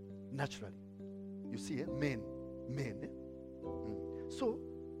 Naturally. You see, men. So,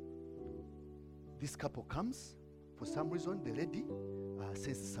 this couple comes. For some reason, the lady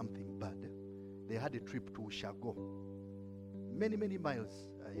says something bad. They had a trip to Shago. Many miles,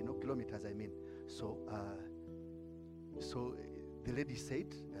 kilometers, I mean. So the lady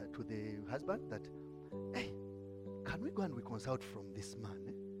said to the husband that, hey, can we go and reconcile from this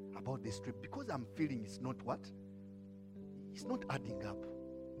man about this trip? Because I'm feeling it's not what? It's not adding up.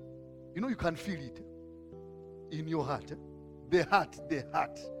 You can feel it in your heart. The heart,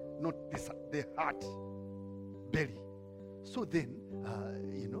 not this, the heart, belly. So then,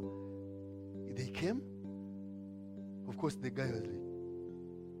 they came. Of course, the guy was like,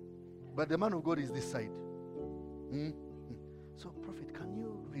 but the man of God is this side. So, prophet, can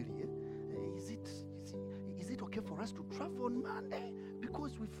you really? Is it okay for us to travel on Monday?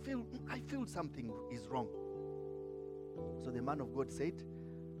 Because I feel something is wrong. So the man of God said,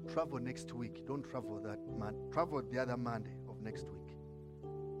 travel next week. Don't travel that man. Travel the other Monday of next week.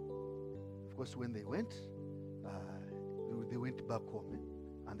 Of course, when they went back home,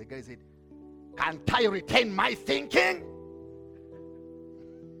 and the guy said, can't I retain my thinking?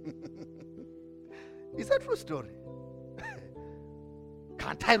 Is that true story?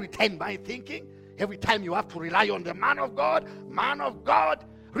 Can't I retain my thinking? Every time you have to rely on the man of God,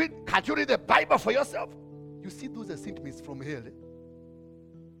 can't you read the Bible for yourself? You see, those are sentiments from hell. Eh?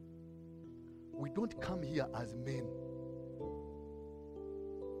 We don't come here as men.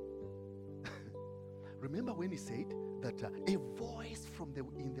 Remember when he said that a voice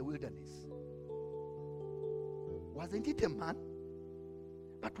in the wilderness, wasn't it a man?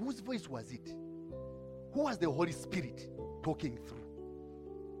 But whose voice was it? Who was the Holy Spirit talking through?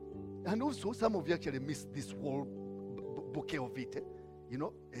 And also, some of you actually missed this whole bouquet of it,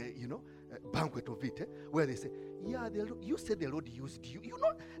 banquet of it, where they say, yeah, you said the Lord used you.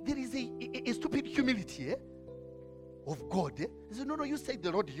 There is a stupid humility of God. They say, no, you said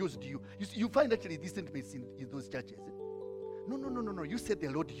the Lord used you. You find actually these sentiments in those churches. No, you said the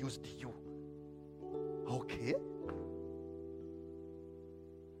Lord used you. Okay.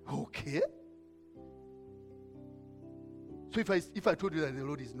 So if I told you that the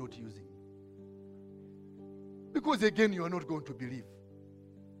Lord is not using, because again you are not going to believe.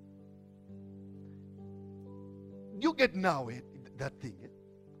 You get now that thing.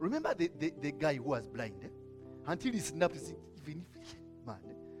 Remember the guy who was blind until he snapped. Even if man,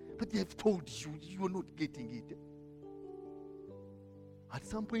 but they have told you are not getting it. At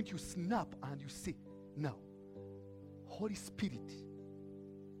some point you snap and you say, now, Holy Spirit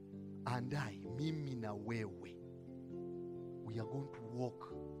and I, mimi na wewe, we are going to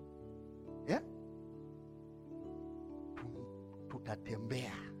walk. Yeah?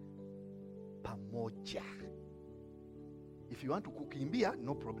 Tutatembea pamoja. If you want to kukimbia,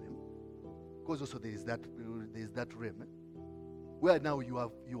 no problem. Because also there is that realm. Where now you are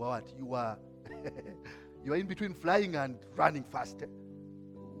what? You are you are in between flying and running fast.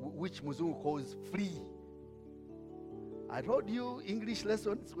 Which Muzungu calls free. I told you English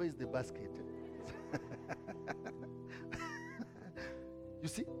lessons. Where is the basket? You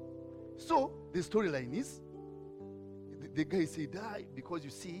see? So the storyline is the guy said, because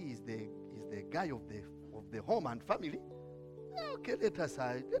you see he's the guy of the home and family. Okay, let us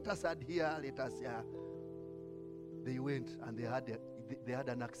add here, let us here. They went and they had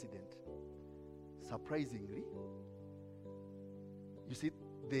an accident. Surprisingly, you see,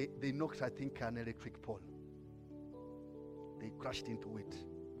 they knocked, I think, an electric pole. They crashed into it.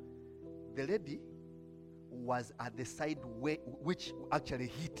 The lady was at the side which actually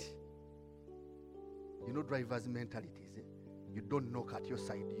hit. You know drivers' mentalities. You don't knock at your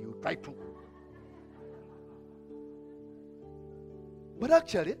side. You try to. But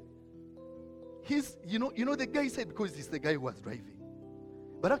actually, the guy said because it's the guy who was driving.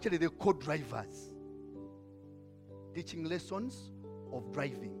 But actually, they're co-drivers. Teaching lessons of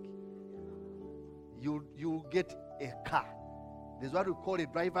driving. You get a car. There's what we call a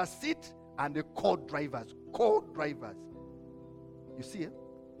driver's seat and a co-drivers. Co-drivers. You see,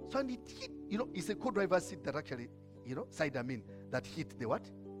 So and it hit, it's a co-driver's seat that actually, that hit the what?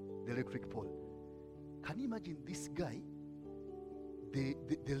 The electric pole. Can you imagine this guy? The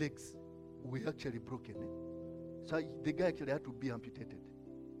legs were actually broken. So the guy actually had to be amputated.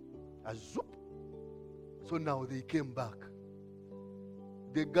 A zoop. So now they came back.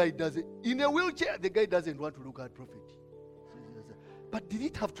 The guy doesn't, in a wheelchair, the guy doesn't want to look at prophet. But did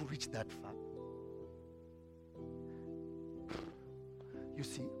it have to reach that far? You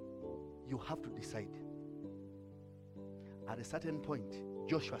see, you have to decide. At a certain point,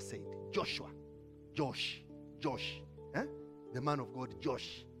 Josh, the man of God,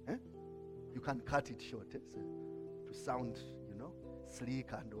 Josh. You can cut it short to sound,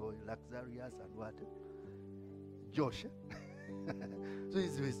 sleek and luxurious and what. Josh. So he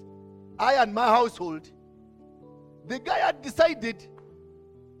says, I and my household. The guy had decided.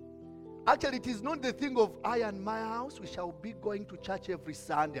 Actually, it is not the thing of I and my house. We shall be going to church every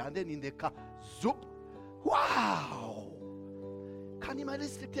Sunday. And then in the car, zoop. Wow. Can you imagine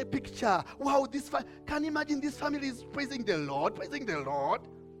a picture? Wow, can you imagine this family is praising the Lord? Praising the Lord.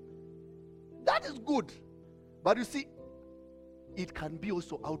 That is good. But you see, it can be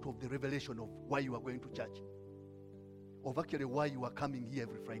also out of the revelation of why you are going to church. Of actually why you are coming here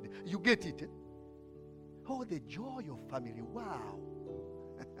every Friday. You get it? Oh, the joy of family. Wow.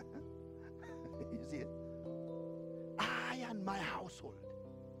 You see it? I and my household.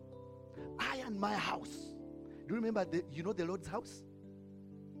 I and my house. Do you remember the Lord's house?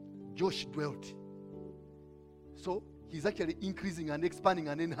 Josh dwelt. So he's actually increasing and expanding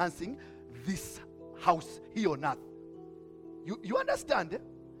and enhancing this house here on earth. You understand?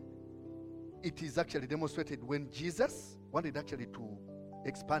 It is actually demonstrated when Jesus wanted actually to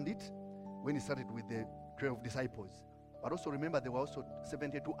expand it when he started with the 12 disciples. But also remember there were also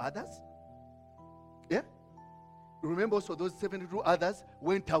 72 others. Yeah? Remember also those 72 others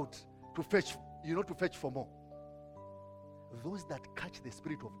went out to fetch, to fetch for more. Those that catch the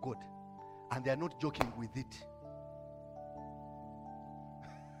Spirit of God and they are not joking with it.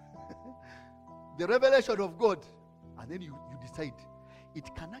 The revelation of God, and then you decide. It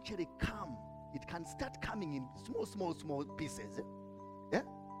can actually come. It can start coming in small pieces,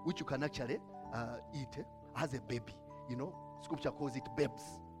 which you can actually eat as a baby. Scripture calls it babes.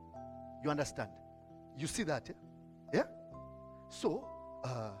 You understand? You see that? Yeah? So,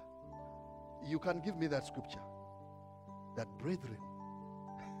 you can give me that scripture. That, brethren,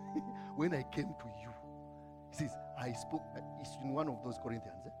 when I came to you, he says, I spoke, it's in one of those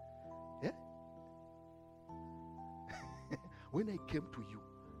Corinthians. Yeah? When I came to you,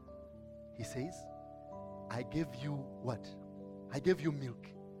 he says, I gave you what? I gave you milk.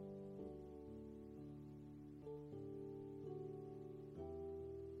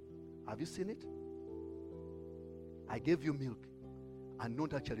 Have you seen it? I gave you milk and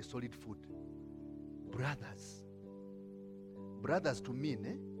not actually solid food. Brothers. Brothers to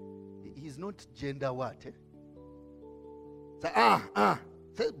mean, he's not gender what? Say,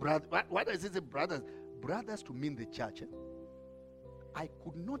 say brother. What does it say, brothers? Brothers to mean the church. I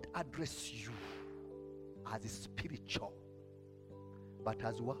could not address you as spiritual, but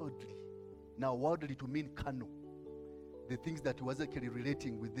as worldly. Now, worldly to mean carnal. The things that he was actually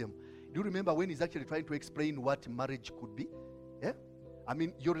relating with them. Do you remember when he's actually trying to explain what marriage could be? Yeah? I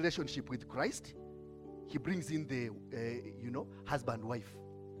mean, your relationship with Christ. He brings in the, husband-wife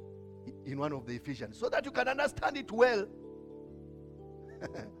in one of the Ephesians so that you can understand it well.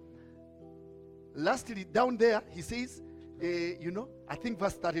 Lastly, down there, he says, I think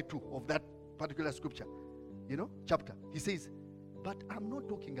verse 32 of that particular scripture, chapter. He says, but I'm not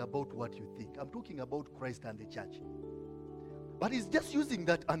talking about what you think. I'm talking about Christ and the church. But he's just using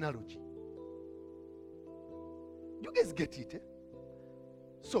that analogy. You guys get it?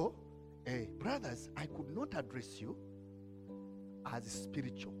 So, brothers, I could not address you as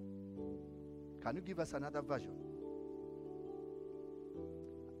spiritual. Can you give us another version?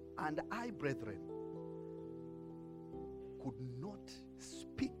 And I, brethren, could not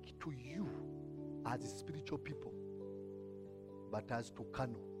speak to you as spiritual people, but as to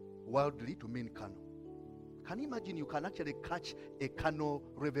carnal. Worldly to mean carnal. Can you imagine you can actually catch a carnal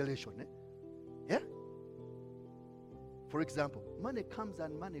revelation? Yeah? For example, money comes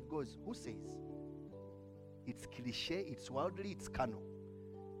and money goes. Who says? it's cliche, it's worldly, it's carnal.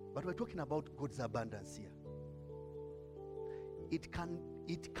 But we're talking about God's abundance here. It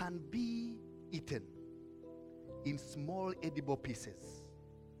can be eaten in small edible pieces,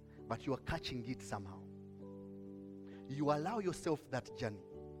 but you are catching it somehow. You allow yourself that journey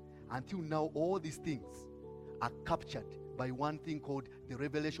until now all these things are captured by one thing called the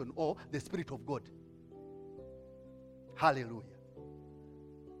revelation or the Spirit of God. Hallelujah.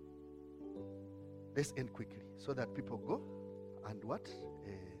 Let's end quickly so that people go and what?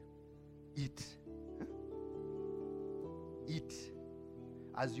 Eat. Huh? Eat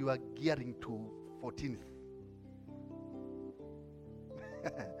as you are gearing to 14th.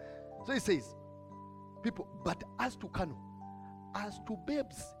 So he says, people, but as to Kano, as to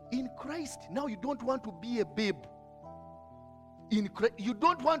babes in Christ, now you don't want to be a babe in Christ. You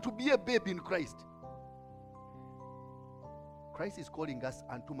don't want to be a babe in Christ. Christ is calling us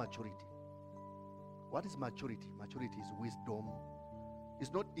unto maturity. What is maturity? Maturity is wisdom.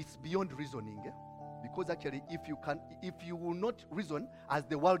 It's beyond reasoning. Because actually, if you will not reason as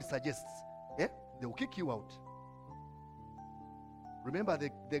the world suggests, they will kick you out. Remember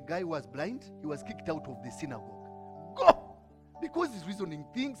the guy who was blind? He was kicked out of the synagogue. Go! Because he's reasoning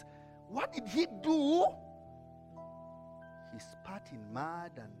things. What did he do? He spat in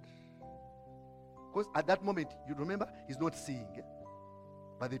mud and... Because at that moment, you remember, he's not seeing.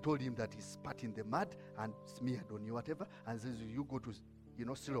 But they told him that he spat in the mud and smeared on you, whatever, and says, you go to,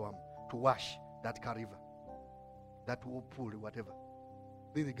 Siloam to wash that river, that pool, whatever.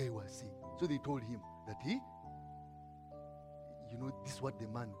 Then the guy was seeing. So they told him that this is what the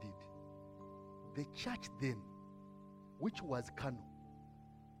man did. The church then, which was carnal,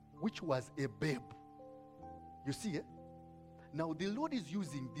 which was a babe. You see, Now the Lord is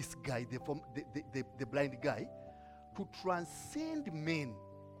using this guy, the blind guy, to transcend men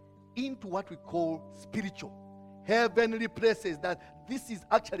into what we call spiritual, heavenly places, that this is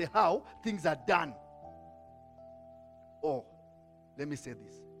actually how things are done. Oh, let me say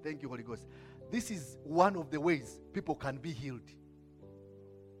this. Thank you, Holy Ghost. This is one of the ways people can be healed.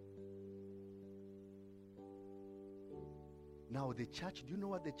 Now the church, do you know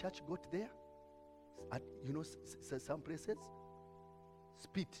what the church got there? At, some places?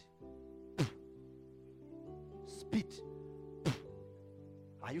 Spit. Spit.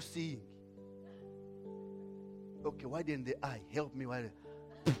 Are you seeing? Okay, why didn't the eye help me?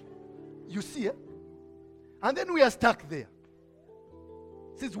 You see, And then we are stuck there.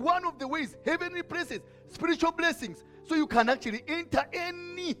 This is one of the ways, heavenly places, spiritual blessings, so you can actually enter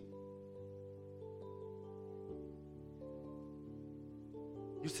any.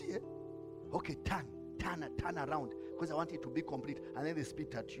 You see it? Okay, turn around, because I want it to be complete. And then they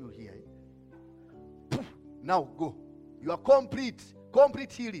spit at you here. Now go. You are complete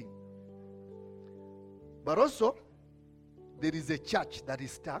healing. But also, there is a church that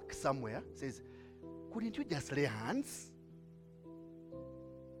is stuck somewhere. Says, couldn't you just lay hands?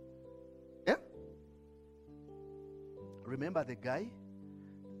 Yeah? Remember the guy,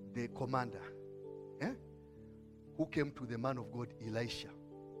 the commander, who came to the man of God, Elisha.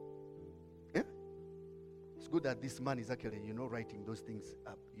 Yeah? It's good that this man is actually, writing those things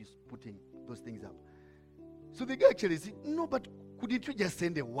up. He's putting those things up. So the guy actually said, no, but couldn't you just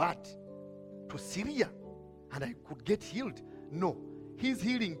send a word to Syria and I could get healed? No. His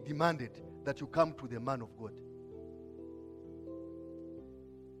healing demanded that you come to the man of God.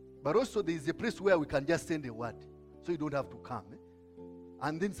 But also there is a place where we can just send a word, so you don't have to come.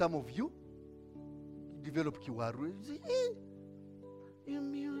 And then some of you develop kiwaru.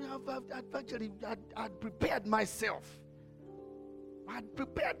 I'd prepared myself. I'd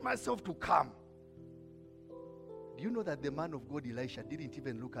prepared myself to come. Do you know that the man of God, Elisha, didn't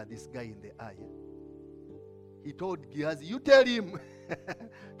even look at this guy in the eye? He told Gehazi, you tell him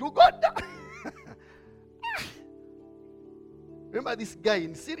to go down. Remember, this guy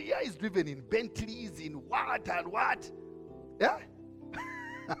in Syria is driven in Bentleys, in what and what? Yeah?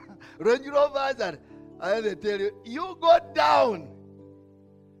 Range Rovers, and they tell you, you go down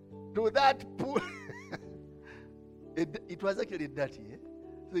to that pool. It was actually dirty.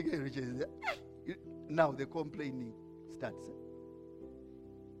 So the guy reaches, now the complaining starts.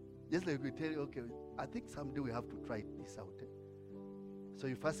 Just like we tell you, okay, I think someday we have to try this out. So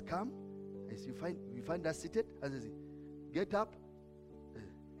you first come, as you find us seated, as you get up,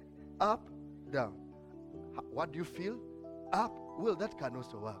 down. What do you feel? Up. Well, that can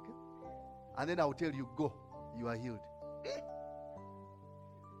also work. And then I'll tell you, go. You are healed.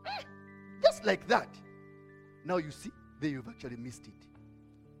 Just like that. Now you see, there you've actually missed it.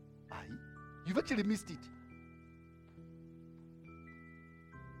 You've actually missed it.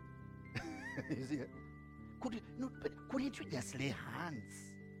 You see, couldn't you just lay hands?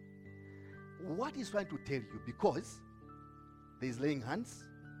 What he's trying to tell you, because there's laying hands,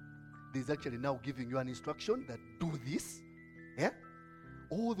 there's actually now giving you an instruction that do this. Yeah?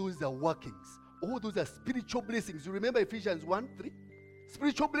 All those are workings. All those are spiritual blessings. You remember Ephesians 1:3?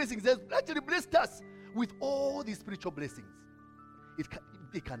 Spiritual blessings. There's actually blessed us with all these spiritual blessings. It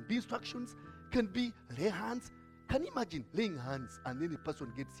can be instructions, can be lay hands. Can you imagine laying hands and then a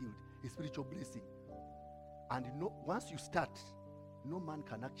person gets healed? A spiritual blessing. And once you start, no man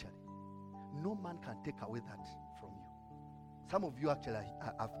can take away that from you. Some of you actually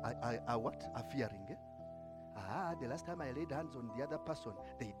are what? Are fearing. Eh? The last time I laid hands on the other person,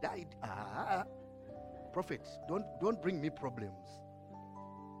 they died. Prophet, don't bring me problems.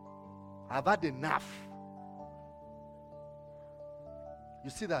 I've had enough. You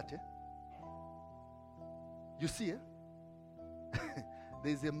see that, eh? You see, eh?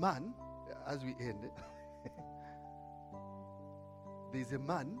 There's a man, as we end, there's a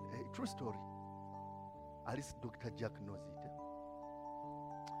man, a true story. At least Dr. Jack knows it. Eh?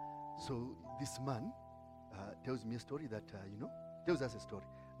 So this man tells me a story that, tells us a story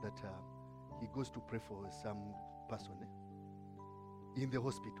that he goes to pray for some person in the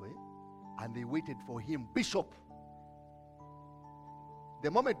hospital, and they waited for him, Bishop.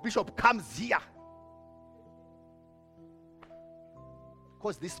 The moment Bishop comes here,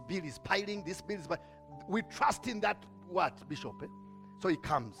 because this bill is piling, we trust in that Bishop. So he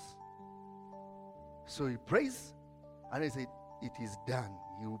comes. So he prays, and I said, it is done.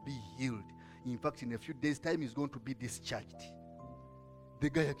 He will be healed. In fact, in a few days' time, he's going to be discharged. The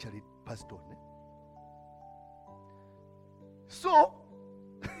guy actually passed on. So,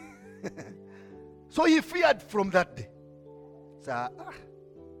 so he feared from that day. So,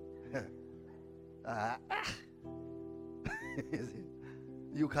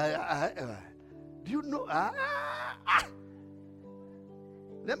 you can, do you know?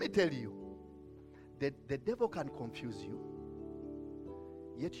 Let me tell you, the devil can confuse you,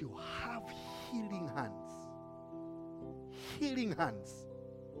 yet you have healing hands. Healing hands.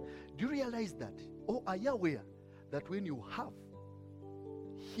 Do you realize that? Or are you aware that when you have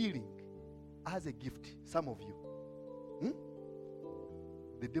healing as a gift, some of you,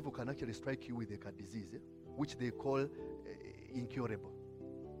 the devil can actually strike you with a disease, which they call incurable.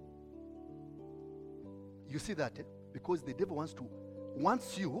 You see that? Because the devil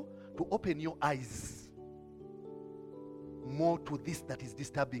wants you to open your eyes more to this that is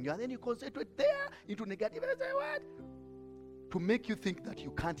disturbing you, and then you concentrate there into negative and say what? To make you think that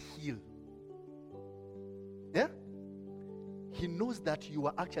you can't heal. Yeah? He knows that you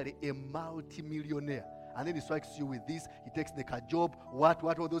are actually a multi-millionaire, and then he strikes you with this. He takes the car job,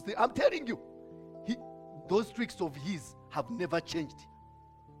 all those things. I'm telling you, those tricks of his have never changed.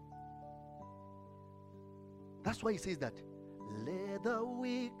 That's why he says that. Let the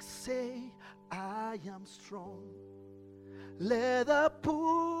weak say, I am strong. Let the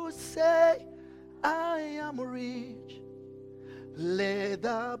poor say, I am rich. Let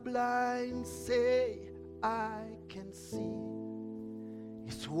the blind say, I can see.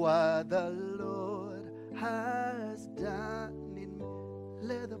 It's what the Lord has done in me.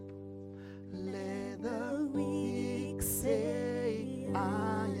 Let the weak say,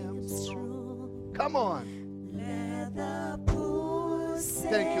 I am strong. Come on. Let the poor say,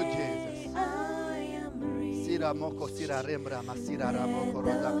 thank you, Jesus. I am rich. Sira moko sira rembra masira ramoko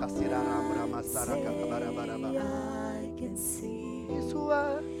roda kasira rambra masara kakabarabaraba. I can see. It's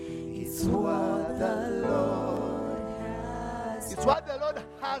what the Lord has. It's what the Lord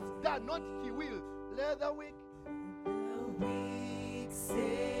has done, not He will. Let the weak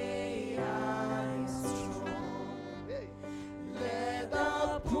say, I am strong. Hey. Let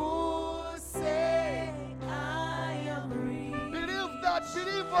the poor say, I am rich. Believe that.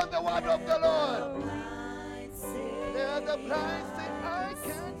 Believe on the word of the Lord. Let the blind say, I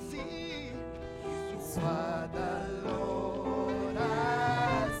can see. It's what the Lord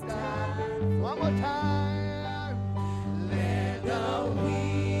has done. One more time. Let the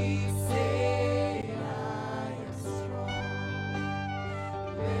weak say, I am strong.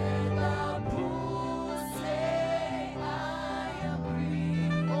 Let the poor say, I am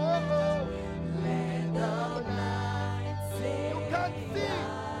rich. Oh, let the blind say, you can see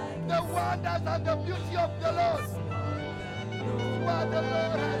the wonders and the beauty of the Lord. What the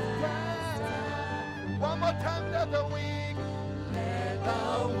Lord has done. One more time, let the weak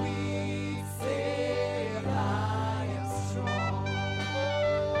say, I am strong.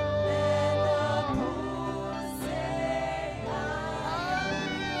 Let the poor say, I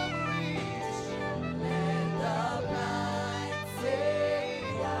am rich. Let the blind say,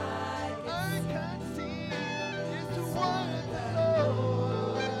 I can see.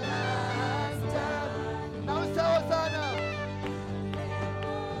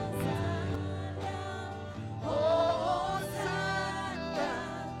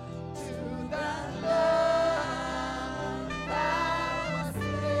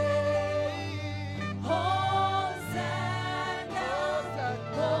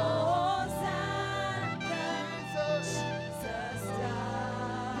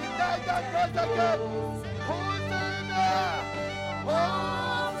 Across the gate. Hosanna.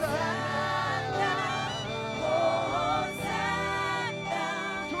 Hosanna.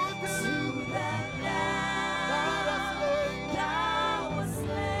 To the thou was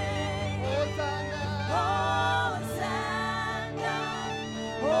slain. Hosanna.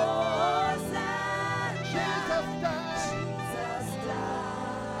 Jesus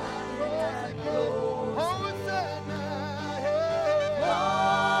died. Hosanna.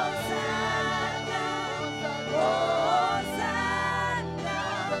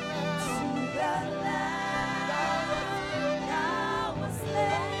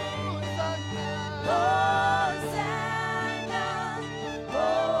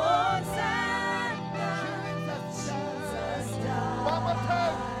 One more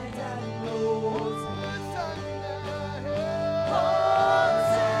time.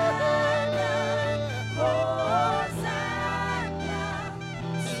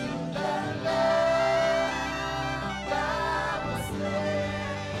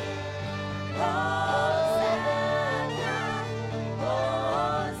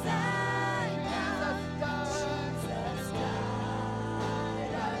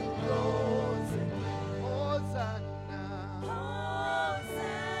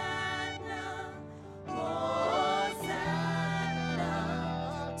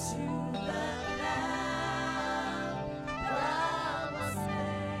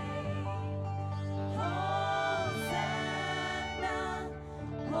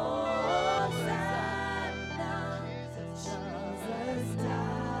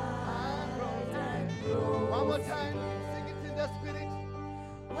 One more time. Sing it in the spirit.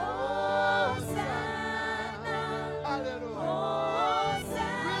 Hallelujah.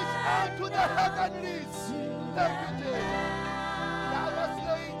 Reach out to the heavenlies. Thank you, Jesus. Thou was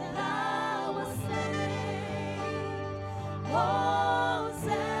slain.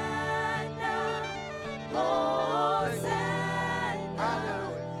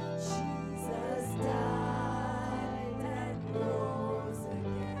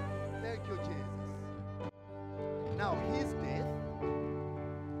 Thank you, Jesus. Now,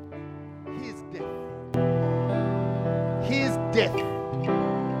 his death,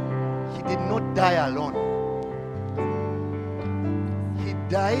 he did not die alone. He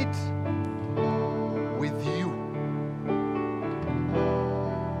died with you.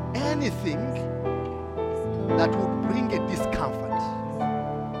 Anything that would bring a discomfort,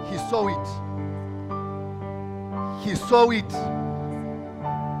 he saw it. He saw it.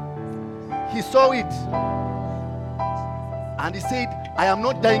 He saw it. And he said, I am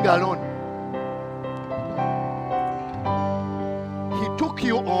not dying alone. He took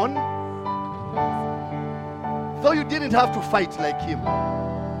you on, though you didn't have to fight like him.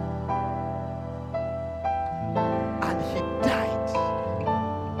 And he died.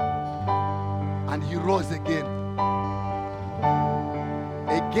 And he rose again.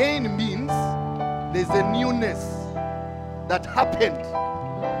 Again means there's a newness that happened.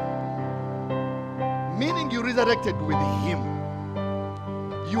 Meaning you resurrected with him.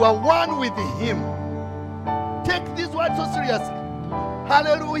 You are one with him. Take this word so seriously.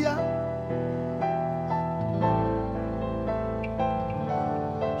 Hallelujah.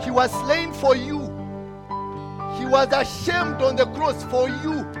 He was slain for you. He was ashamed on the cross for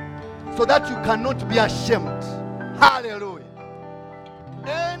you, so that you cannot be ashamed. Hallelujah.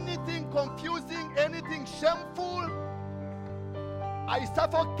 Anything confusing, anything shameful, I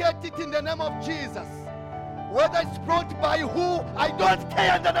suffocate it in the name of Jesus. Whether it's brought by who, I don't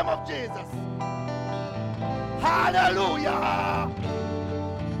care in the name of Jesus. Hallelujah.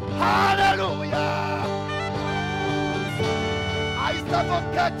 Hallelujah. I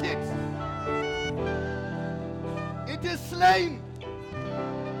suffocate it. It is slain.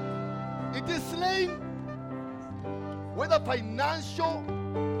 It is slain. Whether financial,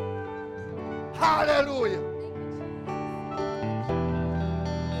 hallelujah.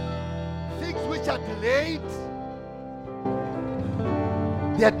 Things which are delayed,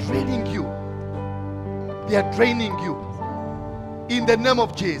 they are draining you. They are draining you. In the name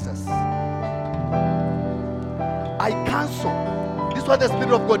of Jesus. I cancel. This is what the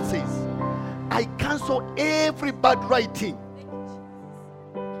Spirit of God says. I cancel every bad writing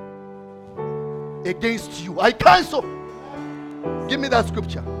against you. I cancel. Give me that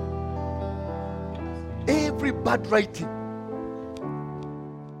scripture. Every bad writing.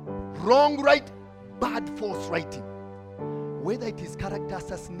 Wrong right, bad false writing. Whether it is character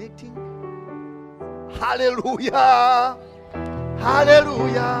assassinating. Hallelujah.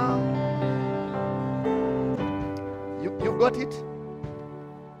 Hallelujah. You've got it?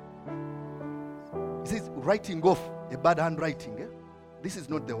 It says writing off a bad handwriting. Eh? This is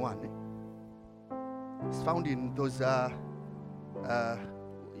not the one. Eh? It's found in those,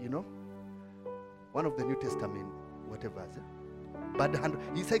 one of the New Testament, whatever. Bad hand.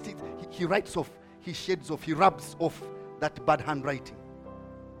 He says it, he writes off, he shades off, he rubs off that bad handwriting.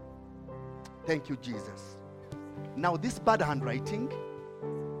 Thank you, Jesus. Now, this bad handwriting,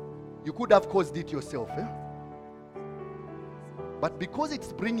 you could have caused it yourself, but because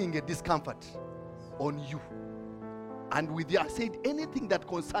it's bringing a discomfort on you, and with you, I said anything that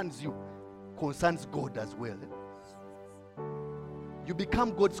concerns you concerns God as well. You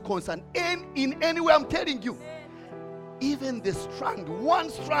become God's concern. And in any way, I'm telling you, even the strand, one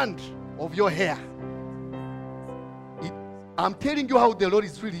strand of your hair, I'm telling you how the Lord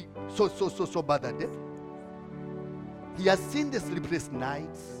is really so bothered. He has seen the sleepless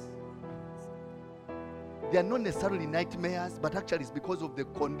nights. They are not necessarily nightmares, but actually it's because of the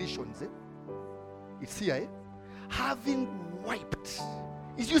conditions. It's here. Having wiped.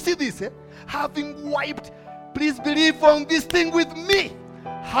 You see this? Having wiped. Please believe on this thing with me.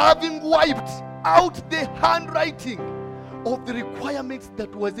 Having wiped out the handwriting of the requirements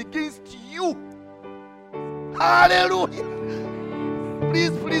that was against you. Hallelujah.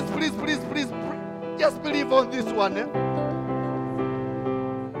 Please. Just believe on this one.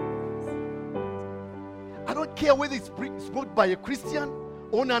 I don't care whether it's brought by a Christian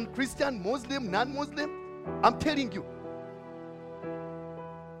or non-Christian, Muslim, non-Muslim. I'm telling you.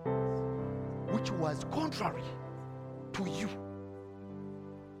 Which was contrary to you.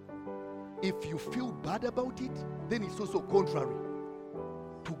 If you feel bad about it, then it's also contrary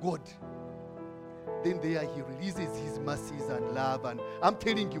to God. Then there he releases his mercies and love, and I'm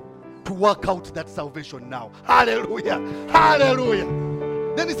telling you to work out that salvation now. Hallelujah. Hallelujah.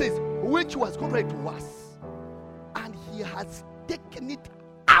 Then he says, which was contrary to us, and he has taken it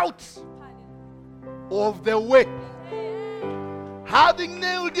out of the way, having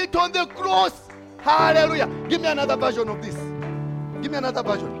nailed it on the cross. Hallelujah. Give me another version of this. Give me another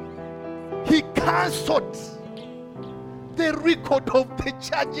version. He cancelled the record of the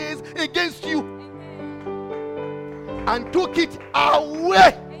charges against you and took it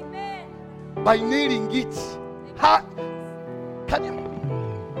away by nailing it. Can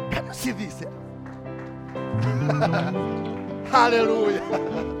you see this? Hallelujah.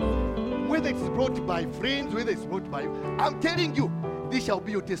 Whether it's brought by friends, whether it's brought by you, I'm telling you, this shall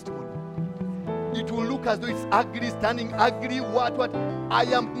be your testimony. It will look as though it's ugly, standing ugly, what. I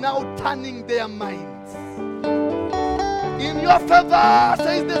am now turning their minds in your favor,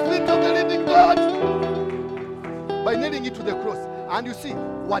 says the Spirit of the living God, by nailing it to the cross. And you see,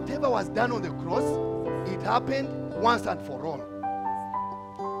 whatever was done on the cross, it happened once and for all.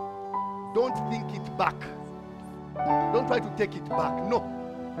 Don't think it back. Don't try to take it back. No.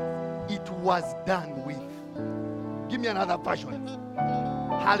 It was done with. Give me another version.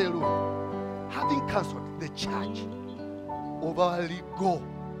 Hallelujah. Having cancelled the charge of our legal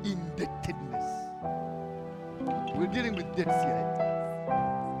indebtedness. We're dealing with debts here.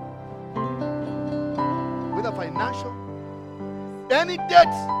 Whether financial, any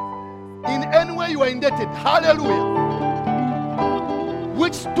debt, in any way you are indebted. Hallelujah.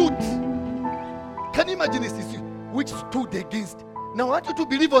 Which stood. Can you imagine this? Which stood against. Now I want you to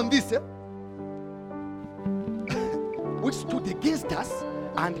believe on this. Which stood against us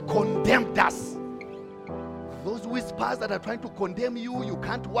and condemned us. Those whispers that are trying to condemn you, you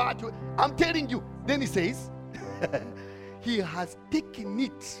can't what. I'm telling you. Then he says, he has taken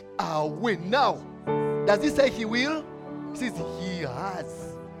it away. Now, does he say he will? He says he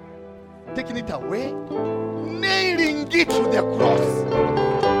has taken it away, nailing it to the cross.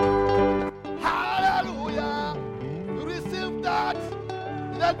 Hallelujah. You receive that.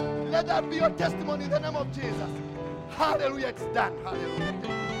 Let that be your testimony in the name of Jesus. Hallelujah, it's done. Hallelujah.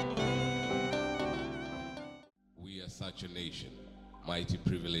 We are such a nation, mighty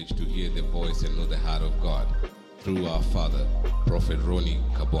privilege to hear the voice and know the heart of God through our father, Prophet Ronie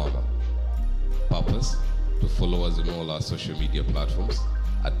Kabwama. Purpose, to follow us on all our social media platforms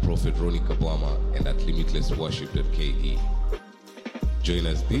at Prophet Ronie Kabwama and at limitlessworship.ke. Join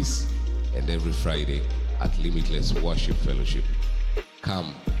us this and every Friday at Limitless Worship Fellowship.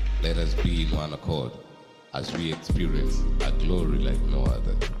 Come, let us be in one accord as we experience a glory like no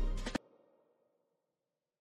other.